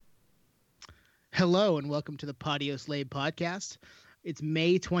Hello and welcome to the Podio Slave podcast. It's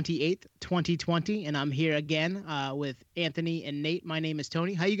May 28th, 2020, and I'm here again with Anthony and Nate. My name is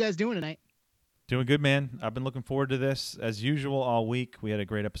Tony. How you guys doing tonight? Doing good, man. I've been looking forward to this as usual all week. We had a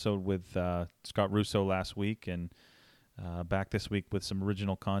great episode with Scott Russo last week, and back this week with some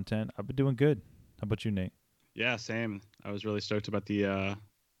original content. I've been doing good. How about you, Nate? Yeah, same. I was really stoked about the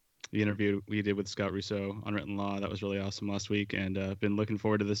interview we did with Scott Russo on Written Law. That was really awesome last week, and I've been looking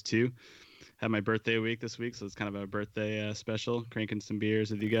forward to this too. Had my birthday week this week, so it's kind of a birthday special, cranking some beers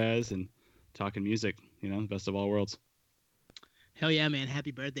with you guys and talking music, the best of all worlds. Hell yeah, man.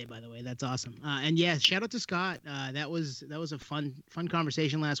 Happy birthday, by the way. That's awesome. And yeah, shout out to Scott. That was a fun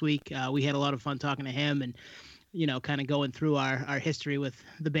conversation last week. We had a lot of fun talking to him and, kind of going through our history with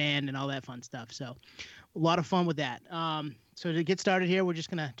the band and all that fun stuff. So a lot of fun with that. So to get started here, we're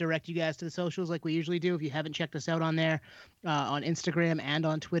just going to direct you guys to the socials like we usually do. If you haven't checked us out on there, on Instagram and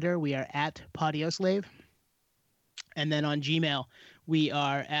on Twitter, we are at Podioslave. And then on Gmail, we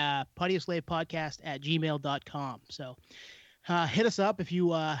are at podioslavepodcast@gmail.com. So hit us up if you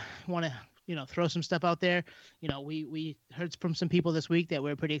want to, throw some stuff out there. We heard from some people this week that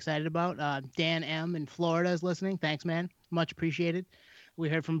we're pretty excited about. Dan M. in Florida is listening. Thanks, man. Much appreciated. We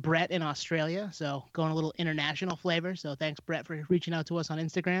heard from Brett in Australia, so going a little international flavor. So thanks, Brett, for reaching out to us on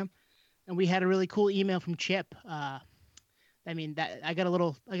Instagram. And we had a really cool email from Chip. I got a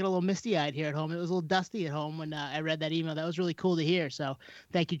little misty-eyed here at home. It was a little dusty at home when I read that email. That was really cool to hear. So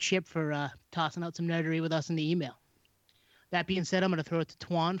thank you, Chip, for tossing out some nerdery with us in the email. That being said, I'm going to throw it to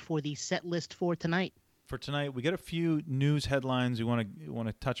Twan for the set list for tonight. For tonight, we got a few news headlines we want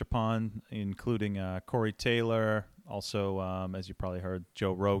to touch upon, including Corey Taylor. Also, as you probably heard,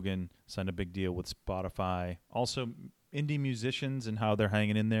 Joe Rogan signed a big deal with Spotify. Also, indie musicians and how they're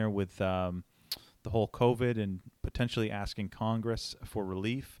hanging in there with the whole COVID and potentially asking Congress for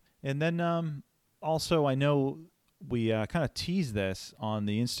relief. And then also, I know we kind of teased this on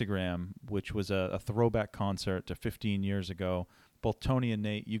the Instagram, which was a throwback concert to 15 years ago. Both Tony and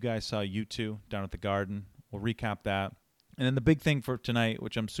Nate, you guys saw U2 down at the Garden. We'll recap that. And then the big thing for tonight,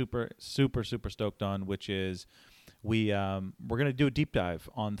 which I'm super, super, super stoked on, which is we're going to do a deep dive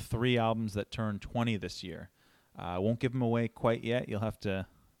on 3 albums that turned 20 this year. I won't give them away quite yet. You'll have to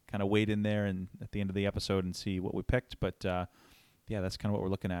kind of wait in there and at the end of the episode and see what we picked. But yeah, that's kind of what we're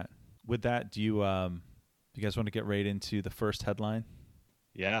looking at. With that, do you guys want to get right into the first headline?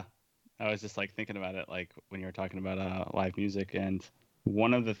 Yeah. I was just thinking about it, when you were talking about live music. And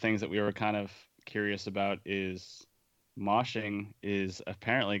one of the things that we were kind of curious about is moshing is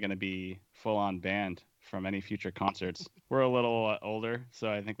apparently going to be full on banned from any future concerts. We're a little older,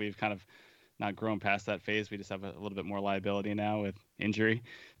 so I think we've kind of not grown past that phase. We just have a little bit more liability now with injury,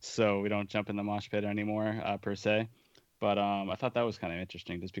 so we don't jump in the mosh pit anymore per se. But I thought that was kind of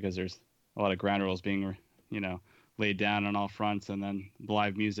interesting, just because there's a lot of ground rules being, laid down on all fronts, and then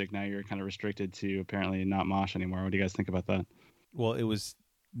live music, now you're kind of restricted to apparently not mosh anymore. What do you guys think about that? Well, it was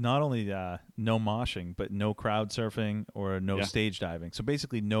not only no moshing, but no crowd surfing or no stage diving. So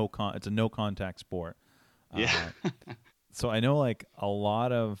basically it's a no contact sport. Yeah. So I know a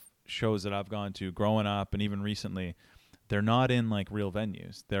lot of shows that I've gone to growing up and even recently, they're not in real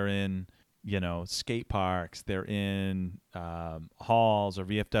venues. They're in skate parks, they're in halls or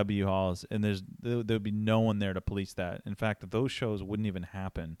VFW halls, and there'd be no one there to police that. In fact, those shows wouldn't even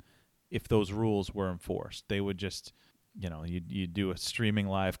happen if those rules were enforced. They would just, you do a streaming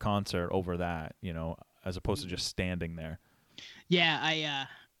live concert over that, as opposed to just standing there. Yeah,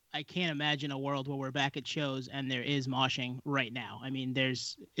 I can't imagine a world where we're back at shows and there is moshing right now. I mean,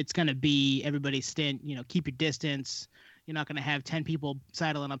 it's going to be everybody keep your distance. You're not going to have 10 people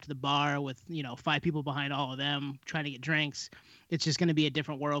sidling up to the bar with, 5 people behind all of them trying to get drinks. It's just going to be a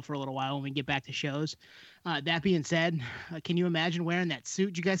different world for a little while when we get back to shows. That being said, can you imagine wearing that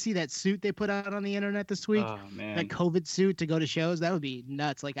suit? Did you guys see that suit they put out on the internet this week? Oh, man. That COVID suit to go to shows? That would be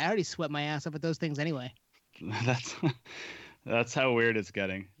nuts. I already sweat my ass off at those things anyway. That's how weird it's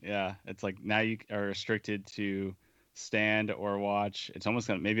getting. Yeah. It's now you are restricted to stand or watch. It's almost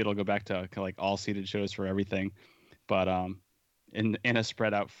maybe it'll go back to all seated shows for everything. But in a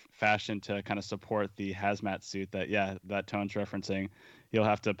spread out fashion to kind of support the hazmat suit that Tone's referencing, you'll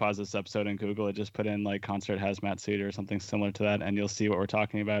have to pause this episode and Google it. Just put in concert hazmat suit or something similar to that, and you'll see what we're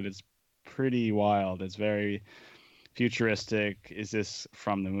talking about. It's pretty wild. It's very futuristic. Is this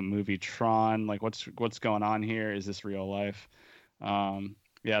from the movie Tron? What's going on here? Is this real life?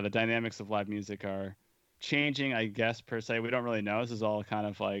 The dynamics of live music are changing, I guess, per se. We don't really know. This is all kind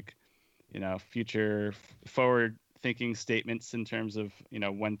of future forward thinking statements in terms of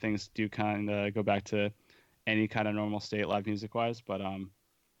when things do kind of go back to any kind of normal state live music wise. But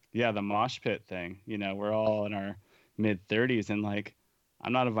yeah, the mosh pit thing. You know, we're all in our mid 30s, and like,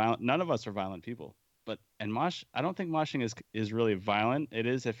 I'm not a violent. None of us are violent people. But and I don't think moshing is really violent. It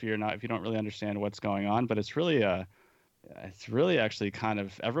is if you don't really understand what's going on. But it's really actually kind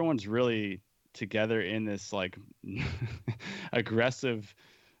of everyone's really together in this like aggressive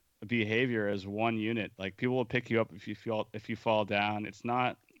behavior as one unit. Like people will pick you up if you fall down. It's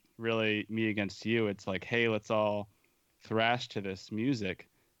not really me against you. It's like, hey, let's all thrash to this music,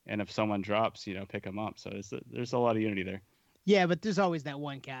 and if someone drops, pick them up. So there's a lot of unity there. Yeah, but there's always that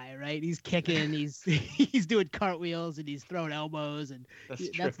one guy, right? He's kicking, he's he's doing cartwheels, and he's throwing elbows, and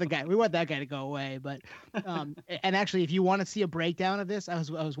that's the guy. We want that guy to go away. But and actually, if you want to see a breakdown of this, I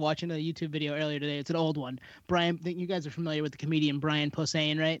was watching a YouTube video earlier today. It's an old one. Brian, you guys are familiar with the comedian Brian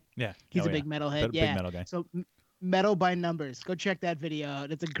Posehn, right? Yeah, he's a big metalhead. Big metal guy. So Metal by Numbers. Go check that video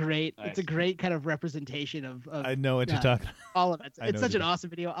out. It's a great kind of representation of I know what you're talking about. All of it. It's such an awesome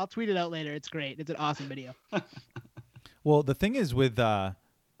video. I'll tweet it out later. It's great. It's an awesome video. Well, the thing is with I'm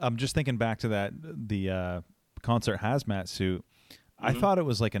just thinking back to the concert hazmat suit. Mm-hmm. I thought it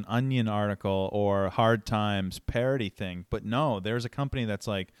was like an Onion article or Hard Times parody thing, but no, there's a company that's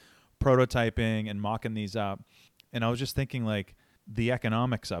like prototyping and mocking these up. And I was just thinking like the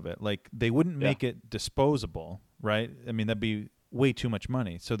economics of it. Like they wouldn't make it disposable, right? I mean, that'd be way too much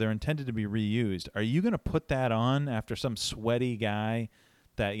money. So they're intended to be reused. Are you going to put that on after some sweaty guy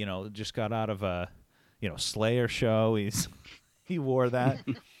that, just got out of a Slayer show? He wore that.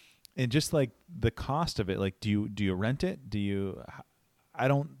 And just like the cost of it, like do you rent it? I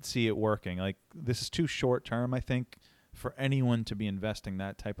don't see it working. Like this is too short term, I think, for anyone to be investing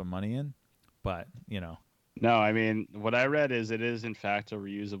that type of money in. But, No, I mean, what I read is it is in fact a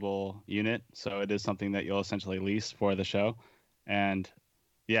reusable unit, so it is something that you'll essentially lease for the show. And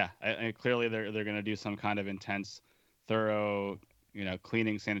yeah, I clearly they're going to do some kind of intense, thorough,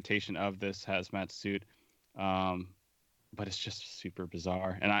 cleaning, sanitation of this hazmat suit. But it's just super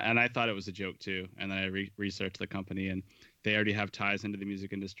bizarre, and I thought it was a joke too. And then I researched the company, and they already have ties into the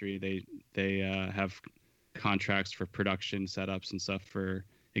music industry. They have contracts for production setups and stuff for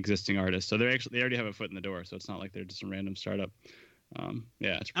existing artists, so they already have a foot in the door. So it's not like they're just a random startup.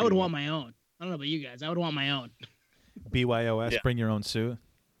 Yeah, it's I would want my own. I don't know about you guys. I would want my own. BYOS, bring your own suit.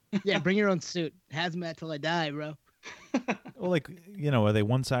 Yeah, bring your own suit. Hazmat till I die, bro. Well, like, are they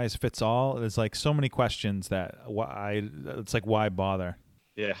one size fits all? There's like so many questions that it's like, why bother?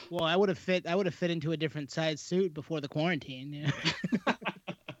 Yeah. Well, I would have fit into a different size suit before the quarantine. Yeah.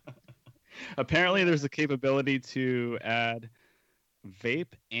 Apparently, there's a capability to add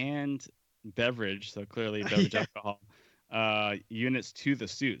vape and beverage, so clearly beverage alcohol, units to the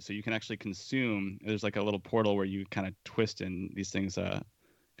suit, so you can actually consume. There's like a little portal where you kind of twist and these things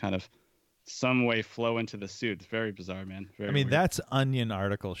kind of some way flow into the suit. It's very bizarre, man. Very weird. That's Onion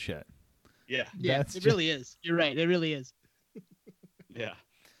article shit. Yeah. It really is. You're right. It really is. Yeah.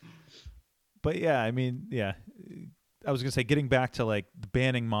 But yeah, I mean, yeah. I was going to say, getting back to like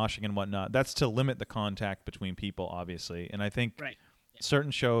banning moshing and whatnot, that's to limit the contact between people, obviously. And I think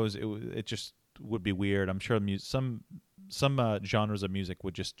certain shows, it just would be weird. I'm sure some genres of music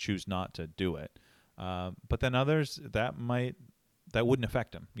would just choose not to do it. But then others, that wouldn't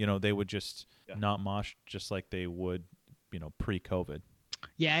affect them. They would just not mosh just like they would, pre-COVID.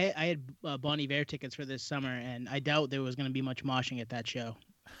 Yeah, I had Bon Iver tickets for this summer, and I doubt there was going to be much moshing at that show.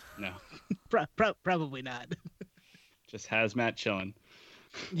 No. Probably not. Just hazmat chilling.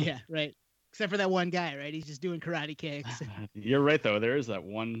 Yeah, right. Except for that one guy, right? He's just doing karate kicks. You're right, though. There is that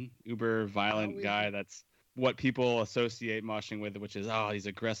one uber violent guy that's what people associate moshing with, which is, these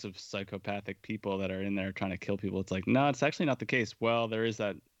aggressive psychopathic people that are in there trying to kill people. It's like, no, it's actually not the case. Well, there is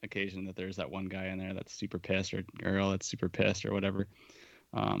that occasion that there's that one guy in there that's super pissed, or girl that's super pissed, or whatever.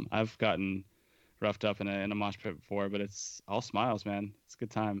 I've gotten roughed up in a mosh pit before, but it's all smiles, man. It's a good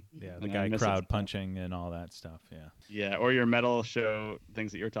time. Yeah, the guy crowd punching and all that stuff. Yeah. Yeah, or your metal show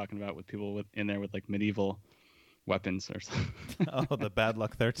things that you're talking about with people in there with like medieval weapons or something. Oh, the Bad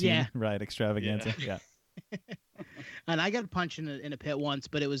Luck 13, right? Extravaganza. Yeah. And I got punched in a pit once,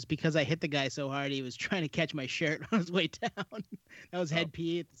 but it was because I hit the guy so hard he was trying to catch my shirt on his way down. That was head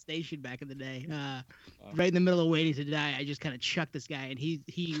PE at the station back in the day. Right in the middle of waiting to die, I just kind of chucked this guy, and he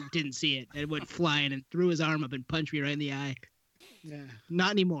didn't see it and went flying and threw his arm up and punched me right in the eye. Yeah,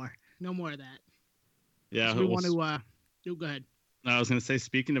 not anymore. No more of that. Yeah, so we want to. Go ahead. I was gonna say,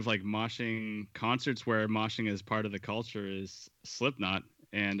 speaking of like moshing concerts where moshing is part of the culture, is Slipknot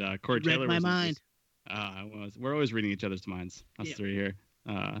and Corey Taylor. My mind. We're always reading each other's minds, us three here.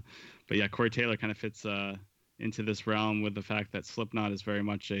 But yeah, Corey Taylor kind of fits into this realm with the fact that Slipknot is very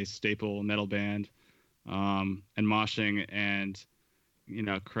much a staple metal band, and moshing and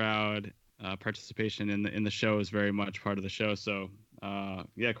crowd participation in the show is very much part of the show. So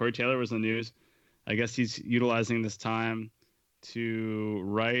yeah, Corey Taylor was in the news. I guess he's utilizing this time to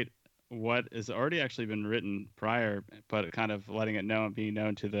write what has already actually been written prior, but kind of letting it know and being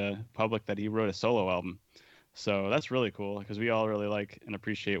known to the public that he wrote a solo album. So that's really cool because we all really like and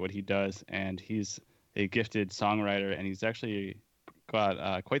appreciate what he does, and he's a gifted songwriter, and he's actually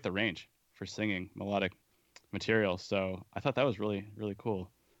got quite the range for singing melodic material. So I thought that was really, really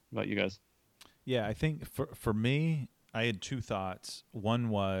cool. What about you guys? Yeah, I think for me, I had two thoughts. One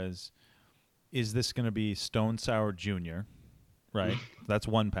was, is this going to be Stone Sour Jr.? Right, that's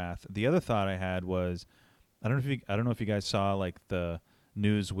one path. The other thought I had was, I don't know if you guys saw like the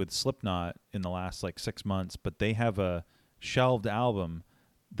news with Slipknot in the last like 6 months, but they have a shelved album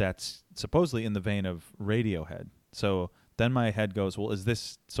that's supposedly in the vein of Radiohead. So then my head goes, well, is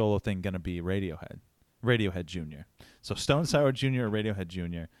this solo thing going to be Radiohead Jr.? So Stone Sour Jr. or Radiohead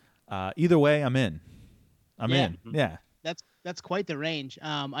Jr. Either way, I'm in. I'm in. Yeah. That's quite the range.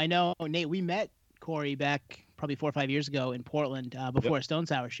 I know, Nate, we met Corey back probably 4 or 5 years ago in Portland before a Stone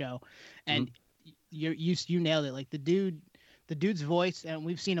Sour show, and you nailed it. Like the dude's voice, and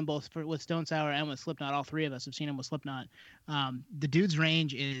we've seen him both with Stone Sour and with Slipknot. All three of us have seen him with Slipknot. The dude's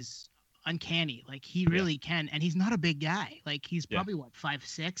range is uncanny. Like he really can, and he's not a big guy. Like he's probably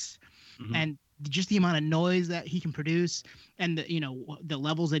 5'6", and just the amount of noise that he can produce, and the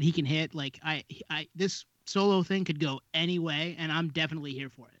levels that he can hit. Like this solo thing could go any way, and I'm definitely here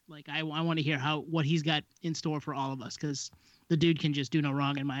for it. Like I want to hear what he's got in store for all of us, because the dude can just do no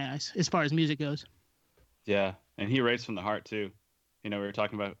wrong in my eyes as far as music goes. Yeah, and he writes from the heart too. We were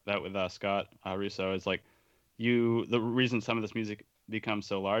talking about that with Scott Russo. It's like the reason some of this music becomes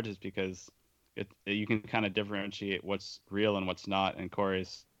so large is because you can kind of differentiate what's real and what's not. And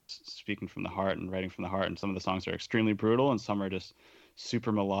Corey's speaking from the heart and writing from the heart. And some of the songs are extremely brutal, and some are just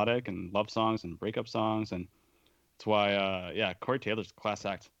super melodic and love songs and breakup songs. And it's why, Corey Taylor's a class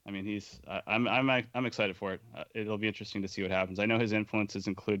act. I mean, I'm excited for it. It'll be interesting to see what happens. I know his influences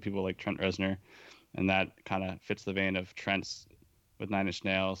include people like Trent Reznor, and that kind of fits the vein of Trent's with Nine Inch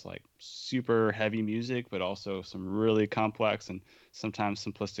Nails, like super heavy music, but also some really complex and sometimes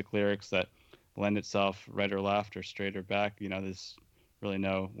simplistic lyrics that lend itself right or left or straight or back. There's really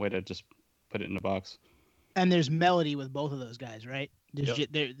no way to just put it in a box. And there's melody with both of those guys, right?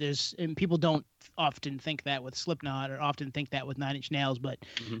 There's and people don't often think that with Slipknot or often think that with Nine Inch Nails, but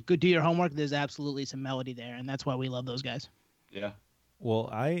go do your homework. There's absolutely some melody there, and that's why we love those guys. Yeah. Well,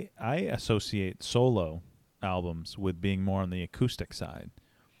 I associate solo albums with being more on the acoustic side,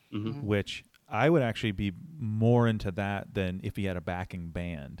 which I would actually be more into that than if he had a backing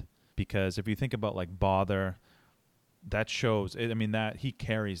band. Because if you think about like Bother, that shows, that he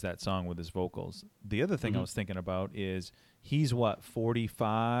carries that song with his vocals. The other thing I was thinking about is he's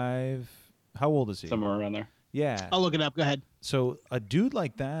 45? How old is he? Somewhere around there. Yeah. I'll look it up. Go ahead. So a dude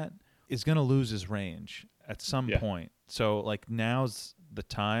like that is going to lose his range at some point. So like now's the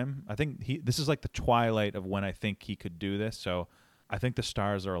time. I think this is like the twilight of when I think he could do this. So I think the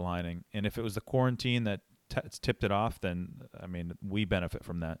stars are aligning. And if it was the quarantine that tipped it off, then we benefit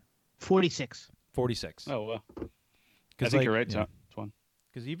from that. 46. Oh well. I think you're right, Twan.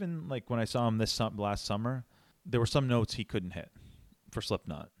 Because even like when I saw him last summer, there were some notes he couldn't hit for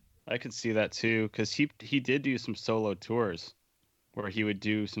Slipknot. I could see that too, because he did do some solo tours where he would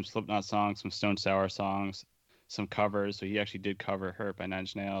do some Slipknot songs, some Stone Sour songs, some covers. So he actually did cover "Hurt" by Nine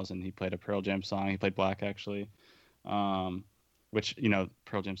Inch Nails, and he played a Pearl Jam song. He played "Black" actually, which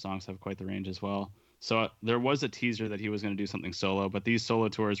Pearl Jam songs have quite the range as well. So there was a teaser that he was going to do something solo, but these solo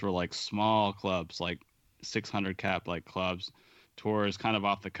tours were like small clubs, like 600 cap like clubs, tours kind of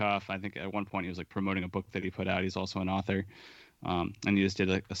off the cuff. I think at one point he was like promoting a book that he put out. He's also an author, and he just did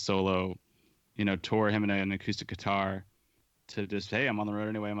like a solo, tour, him and an acoustic guitar, to just, hey, I'm on the road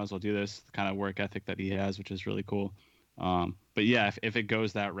anyway, I might as well do this. The kind of work ethic that he has, which is really cool. But yeah, if it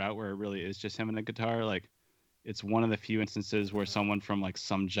goes that route where it really is just him and a guitar, like it's one of the few instances where someone from like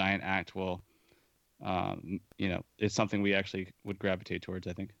some giant act will, it's something we actually would gravitate towards,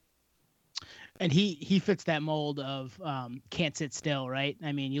 I think. And he fits that mold of can't sit still, right?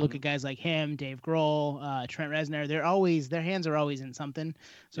 I mean, you look at guys like him, Dave Grohl, Trent Reznor. Their hands are always in something.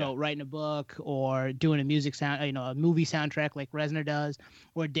 So writing a book or doing a a movie soundtrack like Reznor does,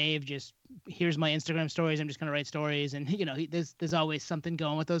 or Dave just, here's my Instagram stories, I'm just gonna write stories, and there's always something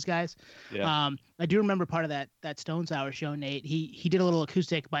going with those guys. Yeah. I do remember part of that Stone Sour show, Nate. He did a little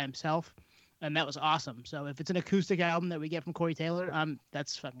acoustic by himself. And that was awesome. So if it's an acoustic album that we get from Corey Taylor,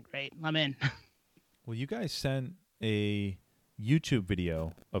 that's fucking great. I'm in. Well, you guys sent a YouTube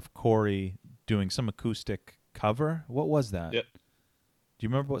video of Corey doing some acoustic cover. What was that? Yep. Do you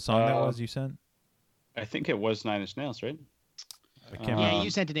remember what song that was you sent? I think it was Nine Inch Nails, right? I can't Yeah, remember.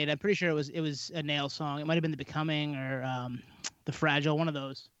 you sent it, Nate. I'm pretty sure it was a Nail song. It might have been The Becoming or The Fragile, one of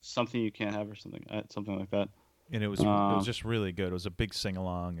those. Something You Can't Have or something like that. And it was just really good. It was a big sing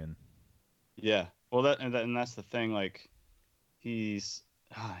along, and yeah. Well, and that's the thing. Like, he's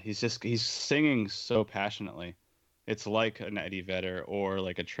singing so passionately. It's like an Eddie Vedder or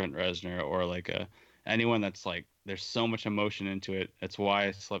like a Trent Reznor or like anyone that's like there's so much emotion into it. That's why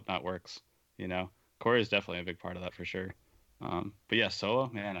Slipknot works. You know, Corey is definitely a big part of that for sure. But yeah, solo,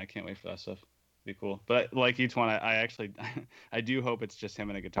 man, I can't wait for that stuff. Be cool. But like each one, I actually I do hope it's just him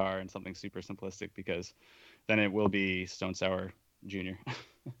and a guitar and something super simplistic, because then it will be Stone Sour Jr.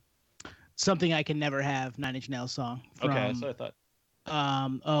 Something I Can Never Have, Nine Inch Nails song. From, Okay, that's what I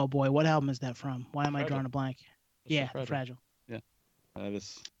thought. Oh boy, what album is that from? Why am I Fragile. drawing a blank? That's Yeah, Fragile. Fragile. Yeah,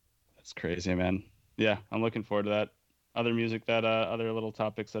 that's crazy, man. Yeah, I'm looking forward to that. Other music that other little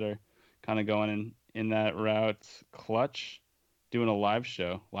topics that are kind of going in that route. Clutch doing a live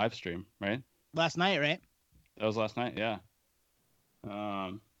stream, right? Last night, right? That was last night. Yeah.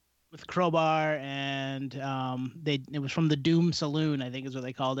 With Crowbar and it was from the Doom Saloon, I think is what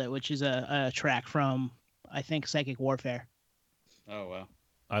they called it, which is a track from I think Psychic Warfare. Oh wow.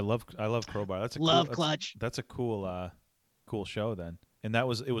 I love Crowbar. That's a Clutch. That's a cool show then. And it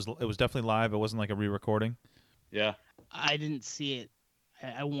was definitely live. It wasn't like a re-recording. Yeah. I didn't see it.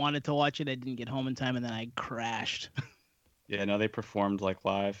 I wanted to watch it. I didn't get home in time, and then I crashed. Yeah, no, they performed like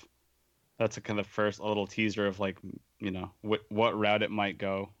live. That's a kind of first a little teaser of like, you know, what route it might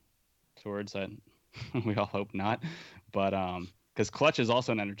go towards. That we all hope not, but because Clutch is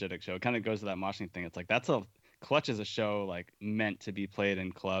also an energetic show. It kind of goes to that moshing thing. It's like Clutch is a show like meant to be played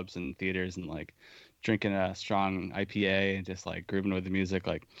in clubs and theaters and like drinking a strong IPA and just like grooving with the music.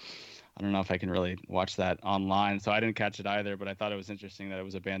 Like, I don't know if I can really watch that online, so I didn't catch it either. But I thought it was interesting that it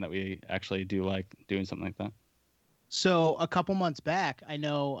was a band that we actually do like doing something like that. So a couple months back, I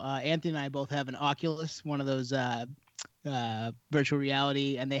know Anthony and I both have an Oculus, one of those virtual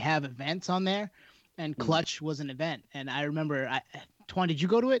reality, and they have events on there. And Clutch was an event, and I remember, Twan, did you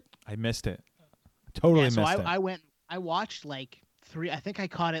go to it? I missed it. Totally missed it. I went. I watched like 3. I think I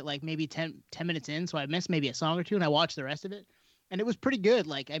caught it like maybe 10 minutes in, so I missed maybe a song or two, and I watched the rest of it, and it was pretty good.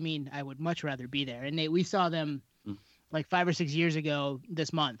 Like, I mean, I would much rather be there. And we saw them like 5 or 6 years ago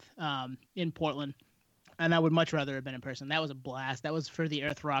this month in Portland. And I would much rather have been in person. That was a blast. That was for the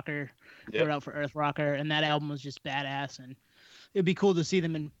Earth Rocker. Yep. They were out for Earth Rocker, and that album was just badass. And it'd be cool to see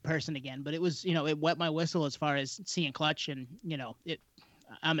them in person again. But it was, you know, it wet my whistle as far as seeing Clutch. And, you know,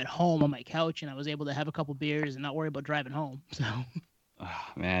 I'm at home on my couch, and I was able to have a couple beers and not worry about driving home. So, oh,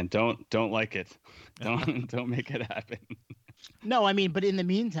 man, don't like it. Don't make it happen. No, I mean, but in the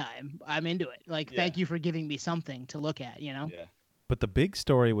meantime, I'm into it. Like, thank you for giving me something to look at, you know? Yeah. But the big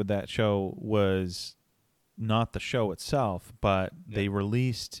story with that show was not the show itself, but they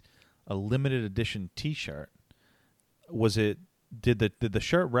released a limited edition T-shirt. Was it? Did the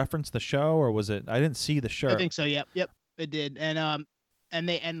shirt reference the show, or was it? I didn't see the shirt. I think so. Yep, it did. And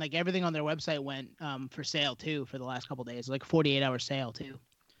like everything on their website went for sale too for the last couple of days, like 48-hour sale too.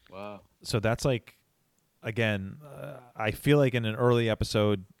 Wow. So that's like, again, I feel like in an early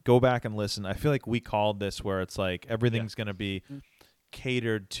episode, go back and listen. I feel like we called this where it's like everything's going to be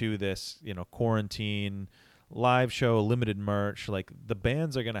catered to this, you know, quarantine live show, limited merch. Like, the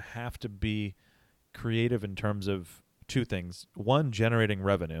bands are going to have to be creative in terms of two things: one, generating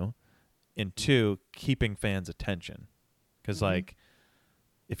revenue, and two, keeping fans' attention. Because like,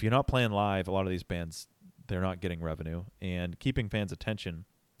 if you're not playing live, a lot of these bands, they're not getting revenue. And keeping fans' attention,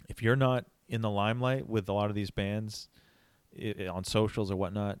 if you're not in the limelight with a lot of these bands on socials or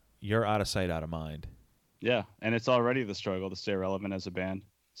whatnot, you're out of sight, out of mind. Yeah, and it's already the struggle to stay relevant as a band.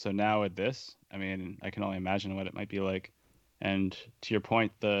 So now with this, I mean, I can only imagine what it might be like. And to your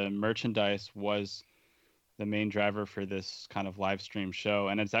point, the merchandise was the main driver for this kind of live stream show.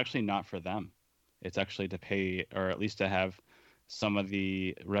 And it's actually not for them. It's actually to pay, or at least to have some of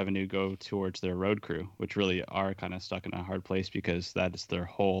the revenue go towards their road crew, which really are kind of stuck in a hard place because that is their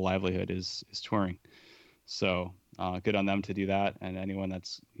whole livelihood is touring. So good on them to do that. And anyone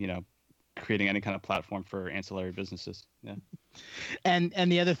that's, you know, creating any kind of platform for ancillary businesses. Yeah.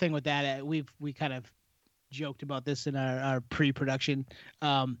 And the other thing with that, we kind of joked about this in our pre-production.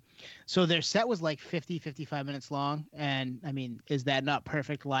 So their set was like 55 minutes long. And I mean, is that not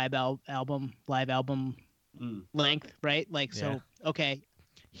perfect live album length, right? Like, so, okay,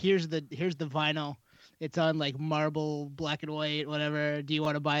 here's the vinyl. It's on like marble, black and white, whatever. Do you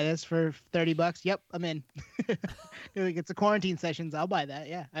want to buy this for $30? Yep, I'm in. Like, it's a quarantine sessions. I'll buy that.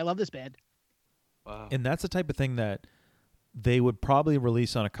 Yeah, I love this band. Wow. And that's the type of thing that they would probably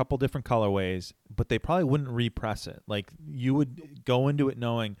release on a couple different colorways, but they probably wouldn't repress it. Like you would go into it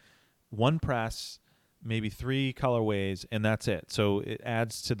knowing one press, maybe 3 colorways, and that's it. So it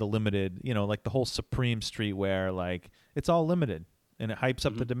adds to the limited, like the whole Supreme streetwear, like it's all limited and it hypes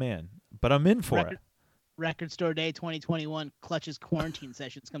up the demand. But I'm in for it. Record Store Day 2021 Clutch's Quarantine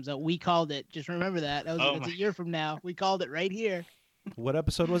Sessions comes out. We called it. Just remember that. That's a year from now. We called it right here. What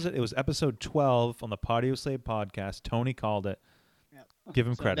episode was it? It was episode 12 on the Patio Slave podcast. Tony called it. Yep. Give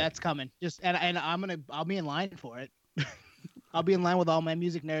him credit. That's coming. And I'll be in line for it. I'll be in line with all my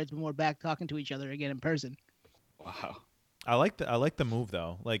music nerds when we're back talking to each other again in person. Wow. I like the move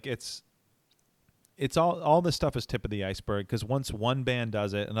though. Like it's all this stuff is tip of the iceberg, because once one band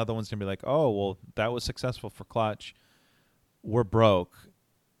does it, another one's gonna be like, oh well, that was successful for Clutch. We're broke,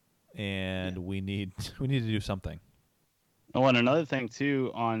 and we need to do something. Oh, and another thing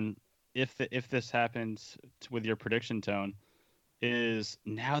too, on if this happens with your prediction, Tone, is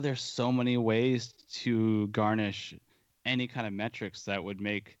now there's so many ways to garnish any kind of metrics that would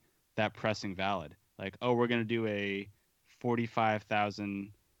make that pressing valid. Like, oh, we're gonna do a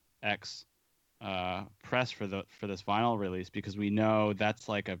 45,000x press for this vinyl release because we know that's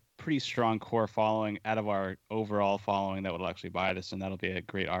like a pretty strong core following out of our overall following that will actually buy this, and that'll be a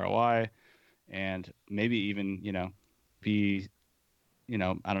great ROI, and maybe even be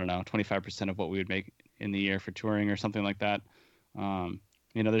I don't know, 25% of what we would make in the year for touring or something like that.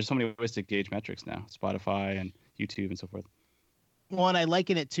 There's so many ways to gauge metrics now, Spotify and YouTube and so forth. Well, and I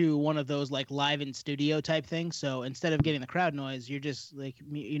liken it to one of those like live in studio type things. So instead of getting the crowd noise, you're just like,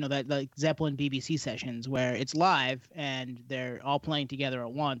 that like Zeppelin BBC sessions where it's live and they're all playing together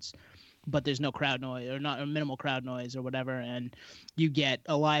at once, but there's no crowd noise or not a minimal crowd noise or whatever. And you get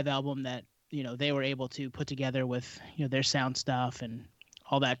a live album that, they were able to put together with, their sound stuff and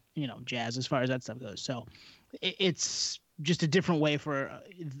all that, jazz as far as that stuff goes. So it's just a different way for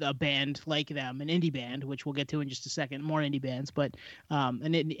a band like them, an indie band, which we'll get to in just a second, more indie bands, but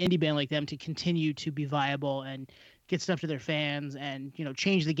an indie band like them to continue to be viable and get stuff to their fans and,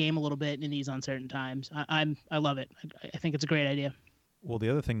 change the game a little bit in these uncertain times. I love it. I think it's a great idea. Well, the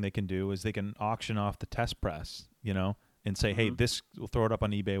other thing they can do is they can auction off the test press, and say, hey, this, we'll throw it up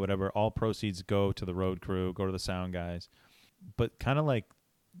on eBay, whatever. All proceeds go to the road crew, go to the sound guys. But kind of like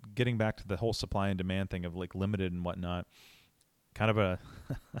getting back to the whole supply and demand thing of like limited and whatnot, kind of a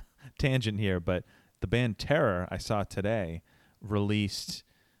tangent here, but the band Terror, I saw today, released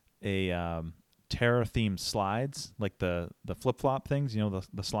a Terror-themed slides, like the flip-flop things, the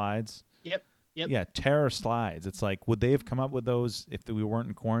slides. Yep. Yeah, Terror slides. It's like, would they have come up with those if we weren't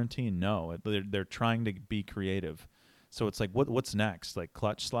in quarantine? No. They're trying to be creative. So it's like, what's next? Like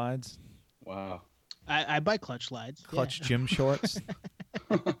Clutch slides? Wow. I buy Clutch slides. Clutch gym shorts?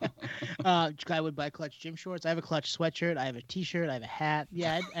 I would buy Clutch gym shorts. I have a Clutch sweatshirt. I have a T-shirt. I have a hat.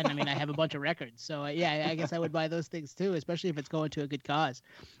 Yeah, and I have a bunch of records. So I guess I would buy those things too, especially if it's going to a good cause.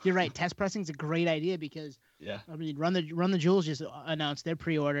 You're right. Test pressing is a great idea because Run the Jewels just announced their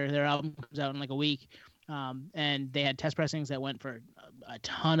pre-order. Their album comes out in like a week, and they had test pressings that went for a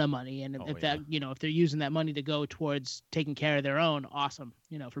ton of money. And if they're using that money to go towards taking care of their own, awesome.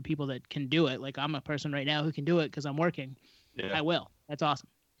 For people that can do it. Like I'm a person right now who can do it because I'm working. Yeah. I will. That's awesome.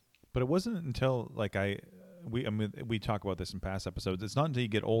 But it wasn't until we talk about this in past episodes. It's not until you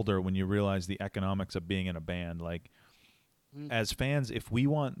get older when you realize the economics of being in a band. Like as fans, if we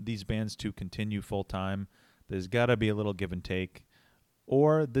want these bands to continue full time, there's got to be a little give and take,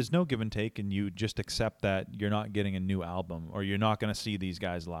 or there's no give and take, and you just accept that you're not getting a new album or you're not going to see these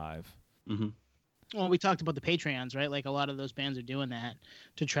guys live. Mm-hmm. Well, we talked about the Patreons, right? Like a lot of those bands are doing that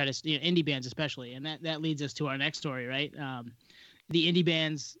to try to, indie bands especially, and that leads us to our next story, right? The indie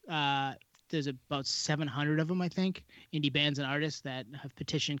bands, there's about 700 of them, I think, indie bands and artists that have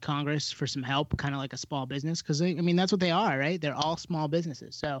petitioned Congress for some help, kind of like a small business, because that's what they are, right? They're all small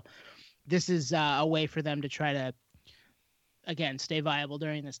businesses. So this is a way for them to try to, again, stay viable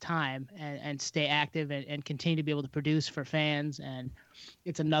during this time and stay active and continue to be able to produce for fans. And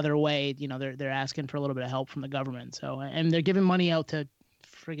it's another way, they're asking for a little bit of help from the government. So, and they're giving money out to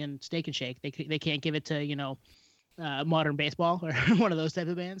friggin' Steak and Shake. They can't give it to, Modern Baseball or one of those type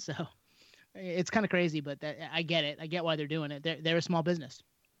of bands. So it's kind of crazy, but I get it. I get why they're doing it. They're a small business.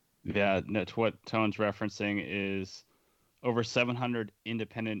 Yeah. To what Tone's referencing is over 700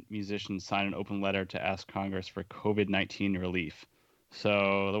 independent musicians signed an open letter to ask Congress for COVID-19 relief.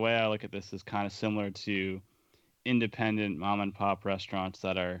 So the way I look at this is kind of similar to independent mom and pop restaurants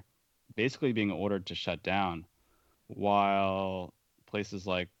that are basically being ordered to shut down, while places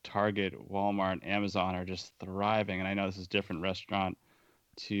like Target, Walmart, Amazon are just thriving. And I know this is different restaurant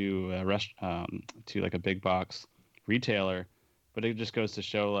to like a big box retailer, but it just goes to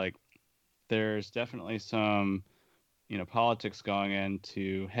show like there's definitely some politics going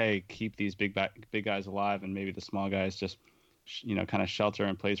into, hey, keep these big guys alive, and maybe the small guys just kind of shelter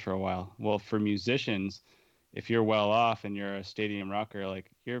in place for a while. Well, for musicians, if you're well off and you're a stadium rocker,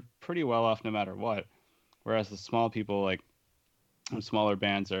 like you're pretty well off no matter what. Whereas the small people, like smaller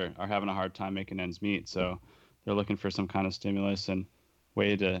bands, are having a hard time making ends meet. So they're looking for some kind of stimulus and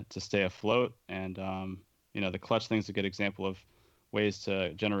way to stay afloat. And the Clutch thing's a good example of ways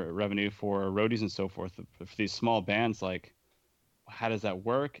to generate revenue for roadies and so forth. For these small bands, like how does that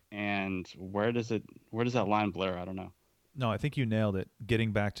work, and where does that line blur? I don't know. No, I think you nailed it.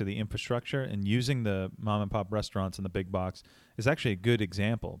 Getting back to the infrastructure and using the mom and pop restaurants and the big box is actually a good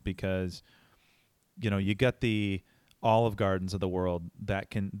example, because you get the Olive Gardens of the world that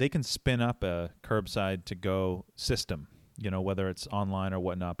can spin up a curbside to go system, whether it's online or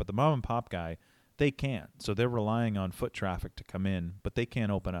whatnot. But the mom and pop guy, they can't. So they're relying on foot traffic to come in, but they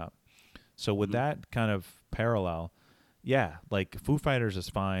can't open up. So with that kind of parallel, yeah, like Foo Fighters is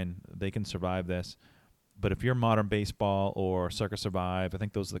fine. They can survive this. But if you're Modern Baseball or Circus Survive, I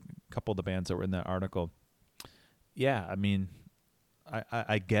think those are a couple of the bands that were in that article. Yeah, I mean,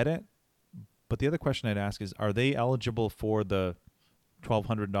 I get it. But the other question I'd ask is, are they eligible for the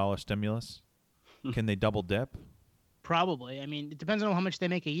 $1,200 stimulus? Can they double dip? Probably. I mean, it depends on how much they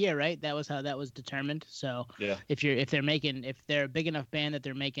make a year, right? That was how that was determined. So yeah, if they're a big enough band that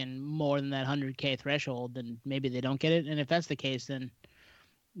they're making more than that 100K threshold, then maybe they don't get it. And if that's the case, then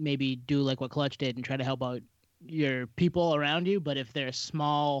maybe do like what Clutch did and try to help out your people around you. But if they're a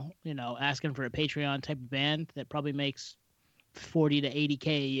small, asking for a Patreon type of band that probably makes 40 to 80K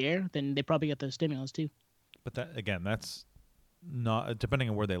a year, then they probably get those stimulus too. But that, again, that's not, depending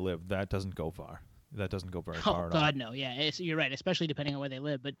on where they live, that doesn't go far. That doesn't go very far at all. Oh God, no. Yeah, you're right, especially depending on where they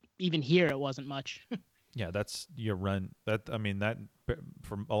live. But even here, it wasn't much. Yeah, that's your rent. That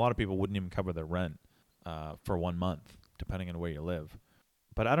for a lot of people wouldn't even cover their rent for 1 month, depending on where you live.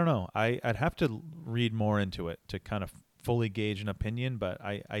 But I don't know. I'd have to read more into it to kind of fully gauge an opinion. But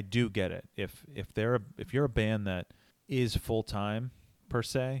I do get it. If you're a band that is full time per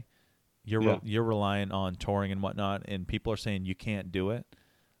se, you're reliant on touring and whatnot, and people are saying you can't do it.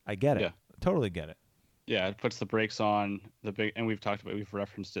 I get it. Totally get it. Yeah, it puts the brakes on the big, and we've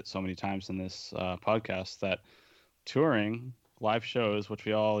referenced it so many times in this podcast, that touring, live shows, which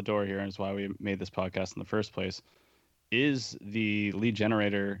we all adore here, and is why we made this podcast in the first place, is the lead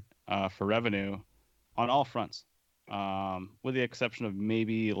generator for revenue on all fronts, with the exception of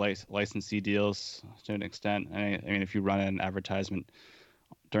maybe licensee deals to an extent. I mean, if you run an advertisement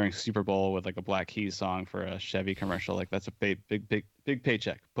during Super Bowl with like a Black Keys song for a Chevy commercial, like that's a big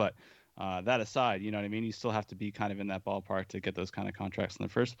paycheck. But that aside, you know what I mean? You still have to be kind of in that ballpark to get those kind of contracts in the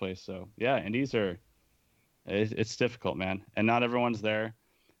first place. So yeah, indies it's difficult, man. And not everyone's there.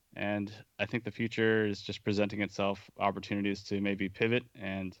 And I think the future is just presenting itself opportunities to maybe pivot.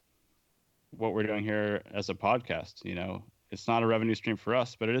 And what we're doing here as a podcast, it's not a revenue stream for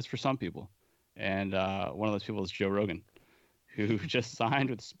us, but it is for some people. And one of those people is Joe Rogan, who just signed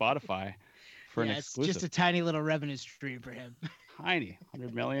with Spotify for an exclusive. It's just a tiny little revenue stream for him. Tiny,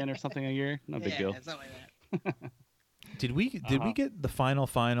 100 million or something a year. No big deal. Something like that. Did we get the final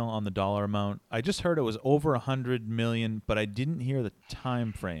on the dollar amount? I just heard it was over 100 million, but I didn't hear the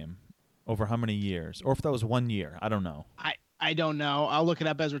time frame over how many years, or if that was 1 year. I don't know. I don't know. I'll look it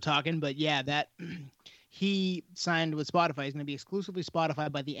up as we're talking, but yeah, that he signed with Spotify. He's going to be exclusively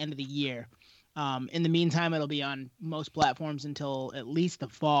Spotify by the end of the year. In the meantime, it'll be on most platforms until at least the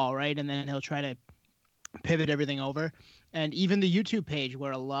fall, right? And then he'll try to pivot everything over. And even the YouTube page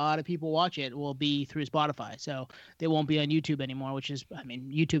where a lot of people watch it will be through Spotify. So they won't be on YouTube anymore, which is, I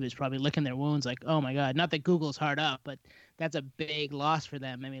mean, YouTube is probably licking their wounds like, oh my God, not that Google's hard up, but that's a big loss for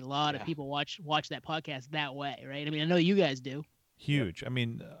them. I mean, a lot of people watch that podcast that way, right? I mean, I know you guys do. Huge. I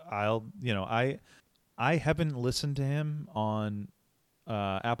mean, I haven't listened to him on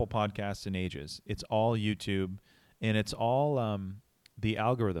Apple Podcasts in ages. It's all YouTube, and it's all the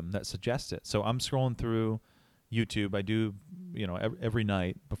algorithm that suggests it. So I'm scrolling through YouTube. I do, every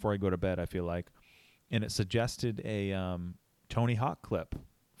night before I go to bed, I feel like, and it suggested a Tony Hawk clip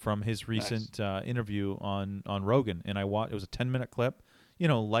from his recent interview on Rogan, and I watched. It was a 10-minute clip,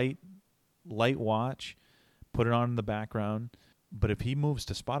 light watch, put it on in the background. But if he moves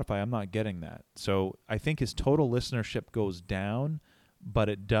to Spotify, I'm not getting that. So I think his total listenership goes down, but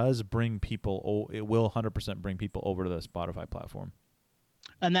it does bring people. It will 100% bring people over to the Spotify platform.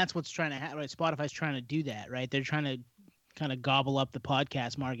 And that's what's trying to happen. Right? Spotify's trying to do that, right? They're trying to kind of gobble up the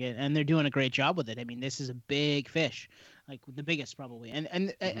podcast market, and they're doing a great job with it. I mean, this is a big fish, like the biggest probably.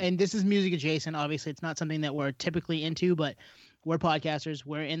 And this is music adjacent. Obviously, it's not something that we're typically into, but we're podcasters.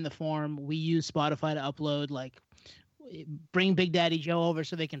 We're in the forum. We use Spotify to upload. Like, bring Big Daddy Joe over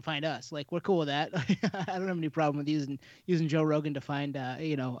so they can find us. Like, we're cool with that. I don't have any problem with using Joe Rogan to find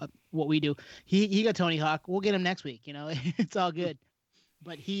what we do. He got Tony Hawk. We'll get him next week. It's all good.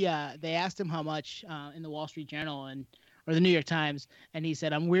 But they asked him how much in the Wall Street Journal or the New York Times, and he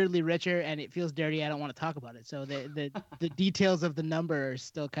said, "I'm weirdly richer, and it feels dirty. I don't want to talk about it." So the details of the number are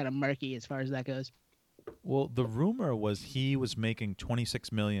still kind of murky as far as that goes. Well, the rumor was he was making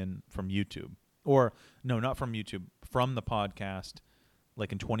 $26 million from YouTube, or no, not from YouTube, from the podcast,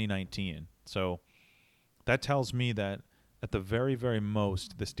 like in 2019. So that tells me that at the very, very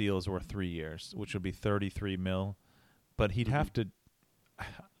most, this deal is worth 3 years, which would be 33 mil. But he'd have to.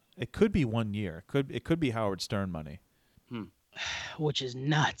 It could be 1 year. It could be Howard Stern money. Which is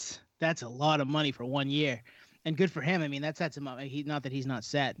nuts. That's a lot of money for 1 year, and good for him. I mean, that sets him up. Not that he's not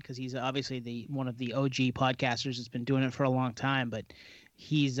set, because he's obviously one of the OG podcasters that's been doing it for a long time. But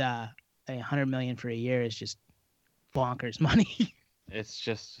he's $100 million for a year is just bonkers money. It's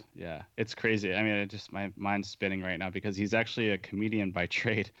just, yeah, it's crazy. I mean, my mind's spinning right now because he's actually a comedian by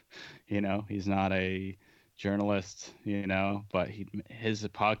trade. He's not a journalist, but his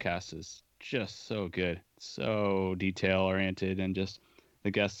podcast is just so good, so detail oriented, and just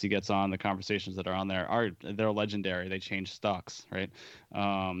the guests he gets on, the conversations that are on there they're legendary. They change stocks, right?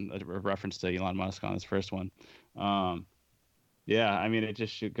 A reference to Elon Musk on his first one. Yeah, I mean, it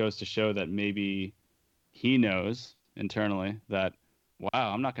just goes to show that maybe he knows internally that, wow,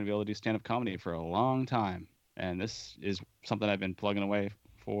 I'm not going to be able to do stand-up comedy for a long time, and this is something I've been plugging away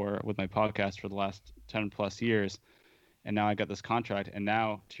with my podcast for the last 10 plus years, and now I got this contract, and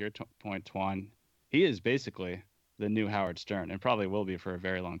now, to your point, Twan, he is basically the new Howard Stern, and probably will be for a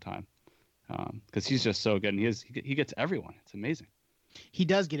very long time, because he's just so good, and he gets everyone. It's amazing. He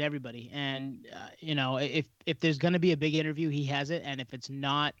does get everybody, and if there's going to be a big interview, he has it, and if it's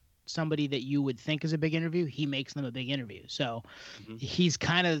not somebody that you would think is a big interview, he makes them a big interview. So he's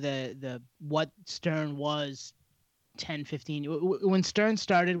kind of the what Stern was 10, 15. When Stern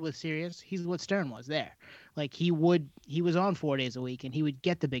started with Sirius, he's what Stern was there. Like, he was on 4 days a week, and he would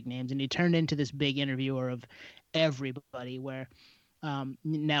get the big names, and he turned into this big interviewer of everybody, where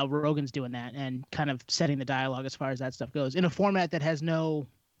now Rogan's doing that and kind of setting the dialogue as far as that stuff goes in a format that has no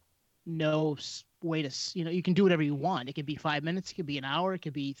way to, you can do whatever you want. It could be 5 minutes, it could be an hour, it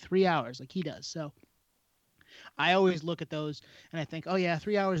could be 3 hours, like he does. So I always look at those and I think, oh yeah,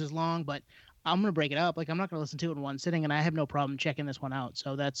 3 hours is long, but I'm going to break it up. Like, I'm not going to listen to it in one sitting, and I have no problem checking this one out.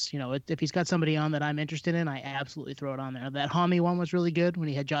 So that's, if he's got somebody on that I'm interested in, I absolutely throw it on there. That Homme one was really good when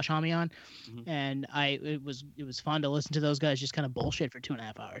he had Josh Homme on, and it was fun to listen to those guys just kind of bullshit for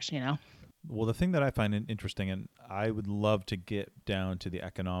 2.5 hours, Well, the thing that I find interesting, and I would love to get down to the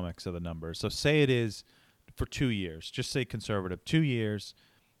economics of the numbers. So say it is for 2 years, just say conservative, 2 years,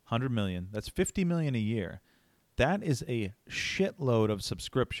 100 million, that's 50 million a year. That is a shitload of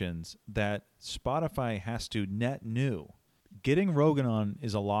subscriptions that Spotify has to net new. Getting Rogan on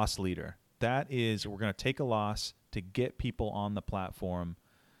is a loss leader. That is, we're going to take a loss to get people on the platform.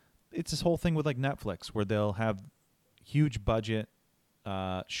 It's this whole thing with like Netflix, where they'll have huge budget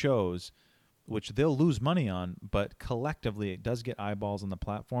shows, which they'll lose money on, but collectively it does get eyeballs on the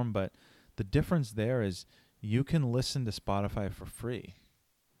platform. But the difference there is you can listen to Spotify for free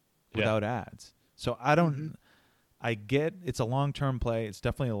without ads. So I get it's a long-term play. It's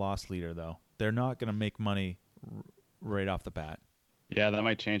definitely a loss leader, though. They're not going to make money right off the bat. Yeah, that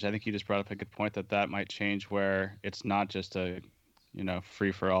might change. I think you just brought up a good point that might change, where it's not just a,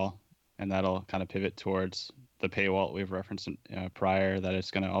 free-for-all, and that'll kind of pivot towards the paywall we've referenced prior, that it's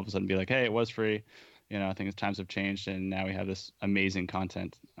going to all of a sudden be like, hey, it was free. I think times have changed, and now we have this amazing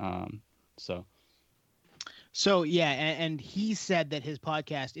content. So yeah, and he said that his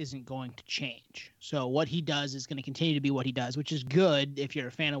podcast isn't going to change. So what he does is going to continue to be what he does, which is good if you're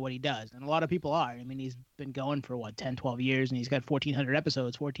a fan of what he does. And a lot of people are. I mean, he's been going for 10, 12 years, and he's got 1,400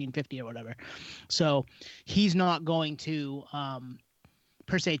 episodes, 1,450 or whatever. So he's not going to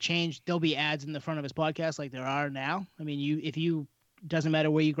per se change. There'll be ads in the front of his podcast like there are now. I mean, if you doesn't matter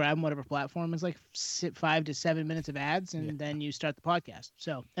where you grab them, whatever platform, is like 5 to 7 minutes of ads, and then you start the podcast.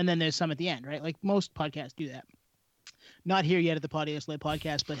 So, and then there's some at the end, right? Like most podcasts do that. Not here yet at the Podcast Late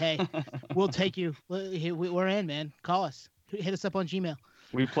Podcast, but hey, we'll take you. We're in, man. Call us. Hit us up on Gmail.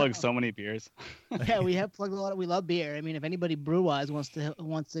 We plug so many beers. Yeah, we have plugged a lot. We love beer. I mean, if anybody brew-wise wants to,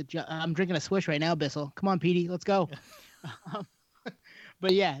 I'm drinking a Swish right now, Bissell. Come on, Petey, let's go.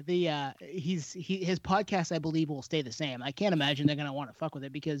 But yeah, his podcast I believe will stay the same. I can't imagine they're gonna want to fuck with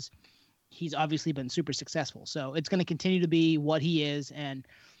it because he's obviously been super successful. So it's gonna continue to be what he is, and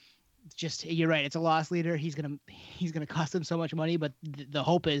just you're right. It's a loss leader. He's gonna cost them so much money, but the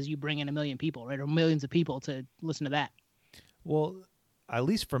hope is you bring in a million people, right, or millions of people to listen to that. Well, at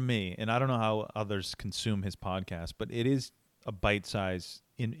least for me, and I don't know how others consume his podcast, but it is a bite size.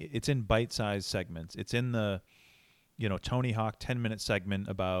 It's in bite size segments. It's in the, Tony Hawk 10-minute segment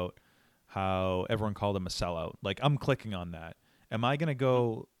about how everyone called him a sellout. Like, I'm clicking on that. Am I gonna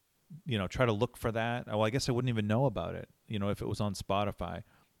go, try to look for that? Well, I guess I wouldn't even know about it, if it was on Spotify.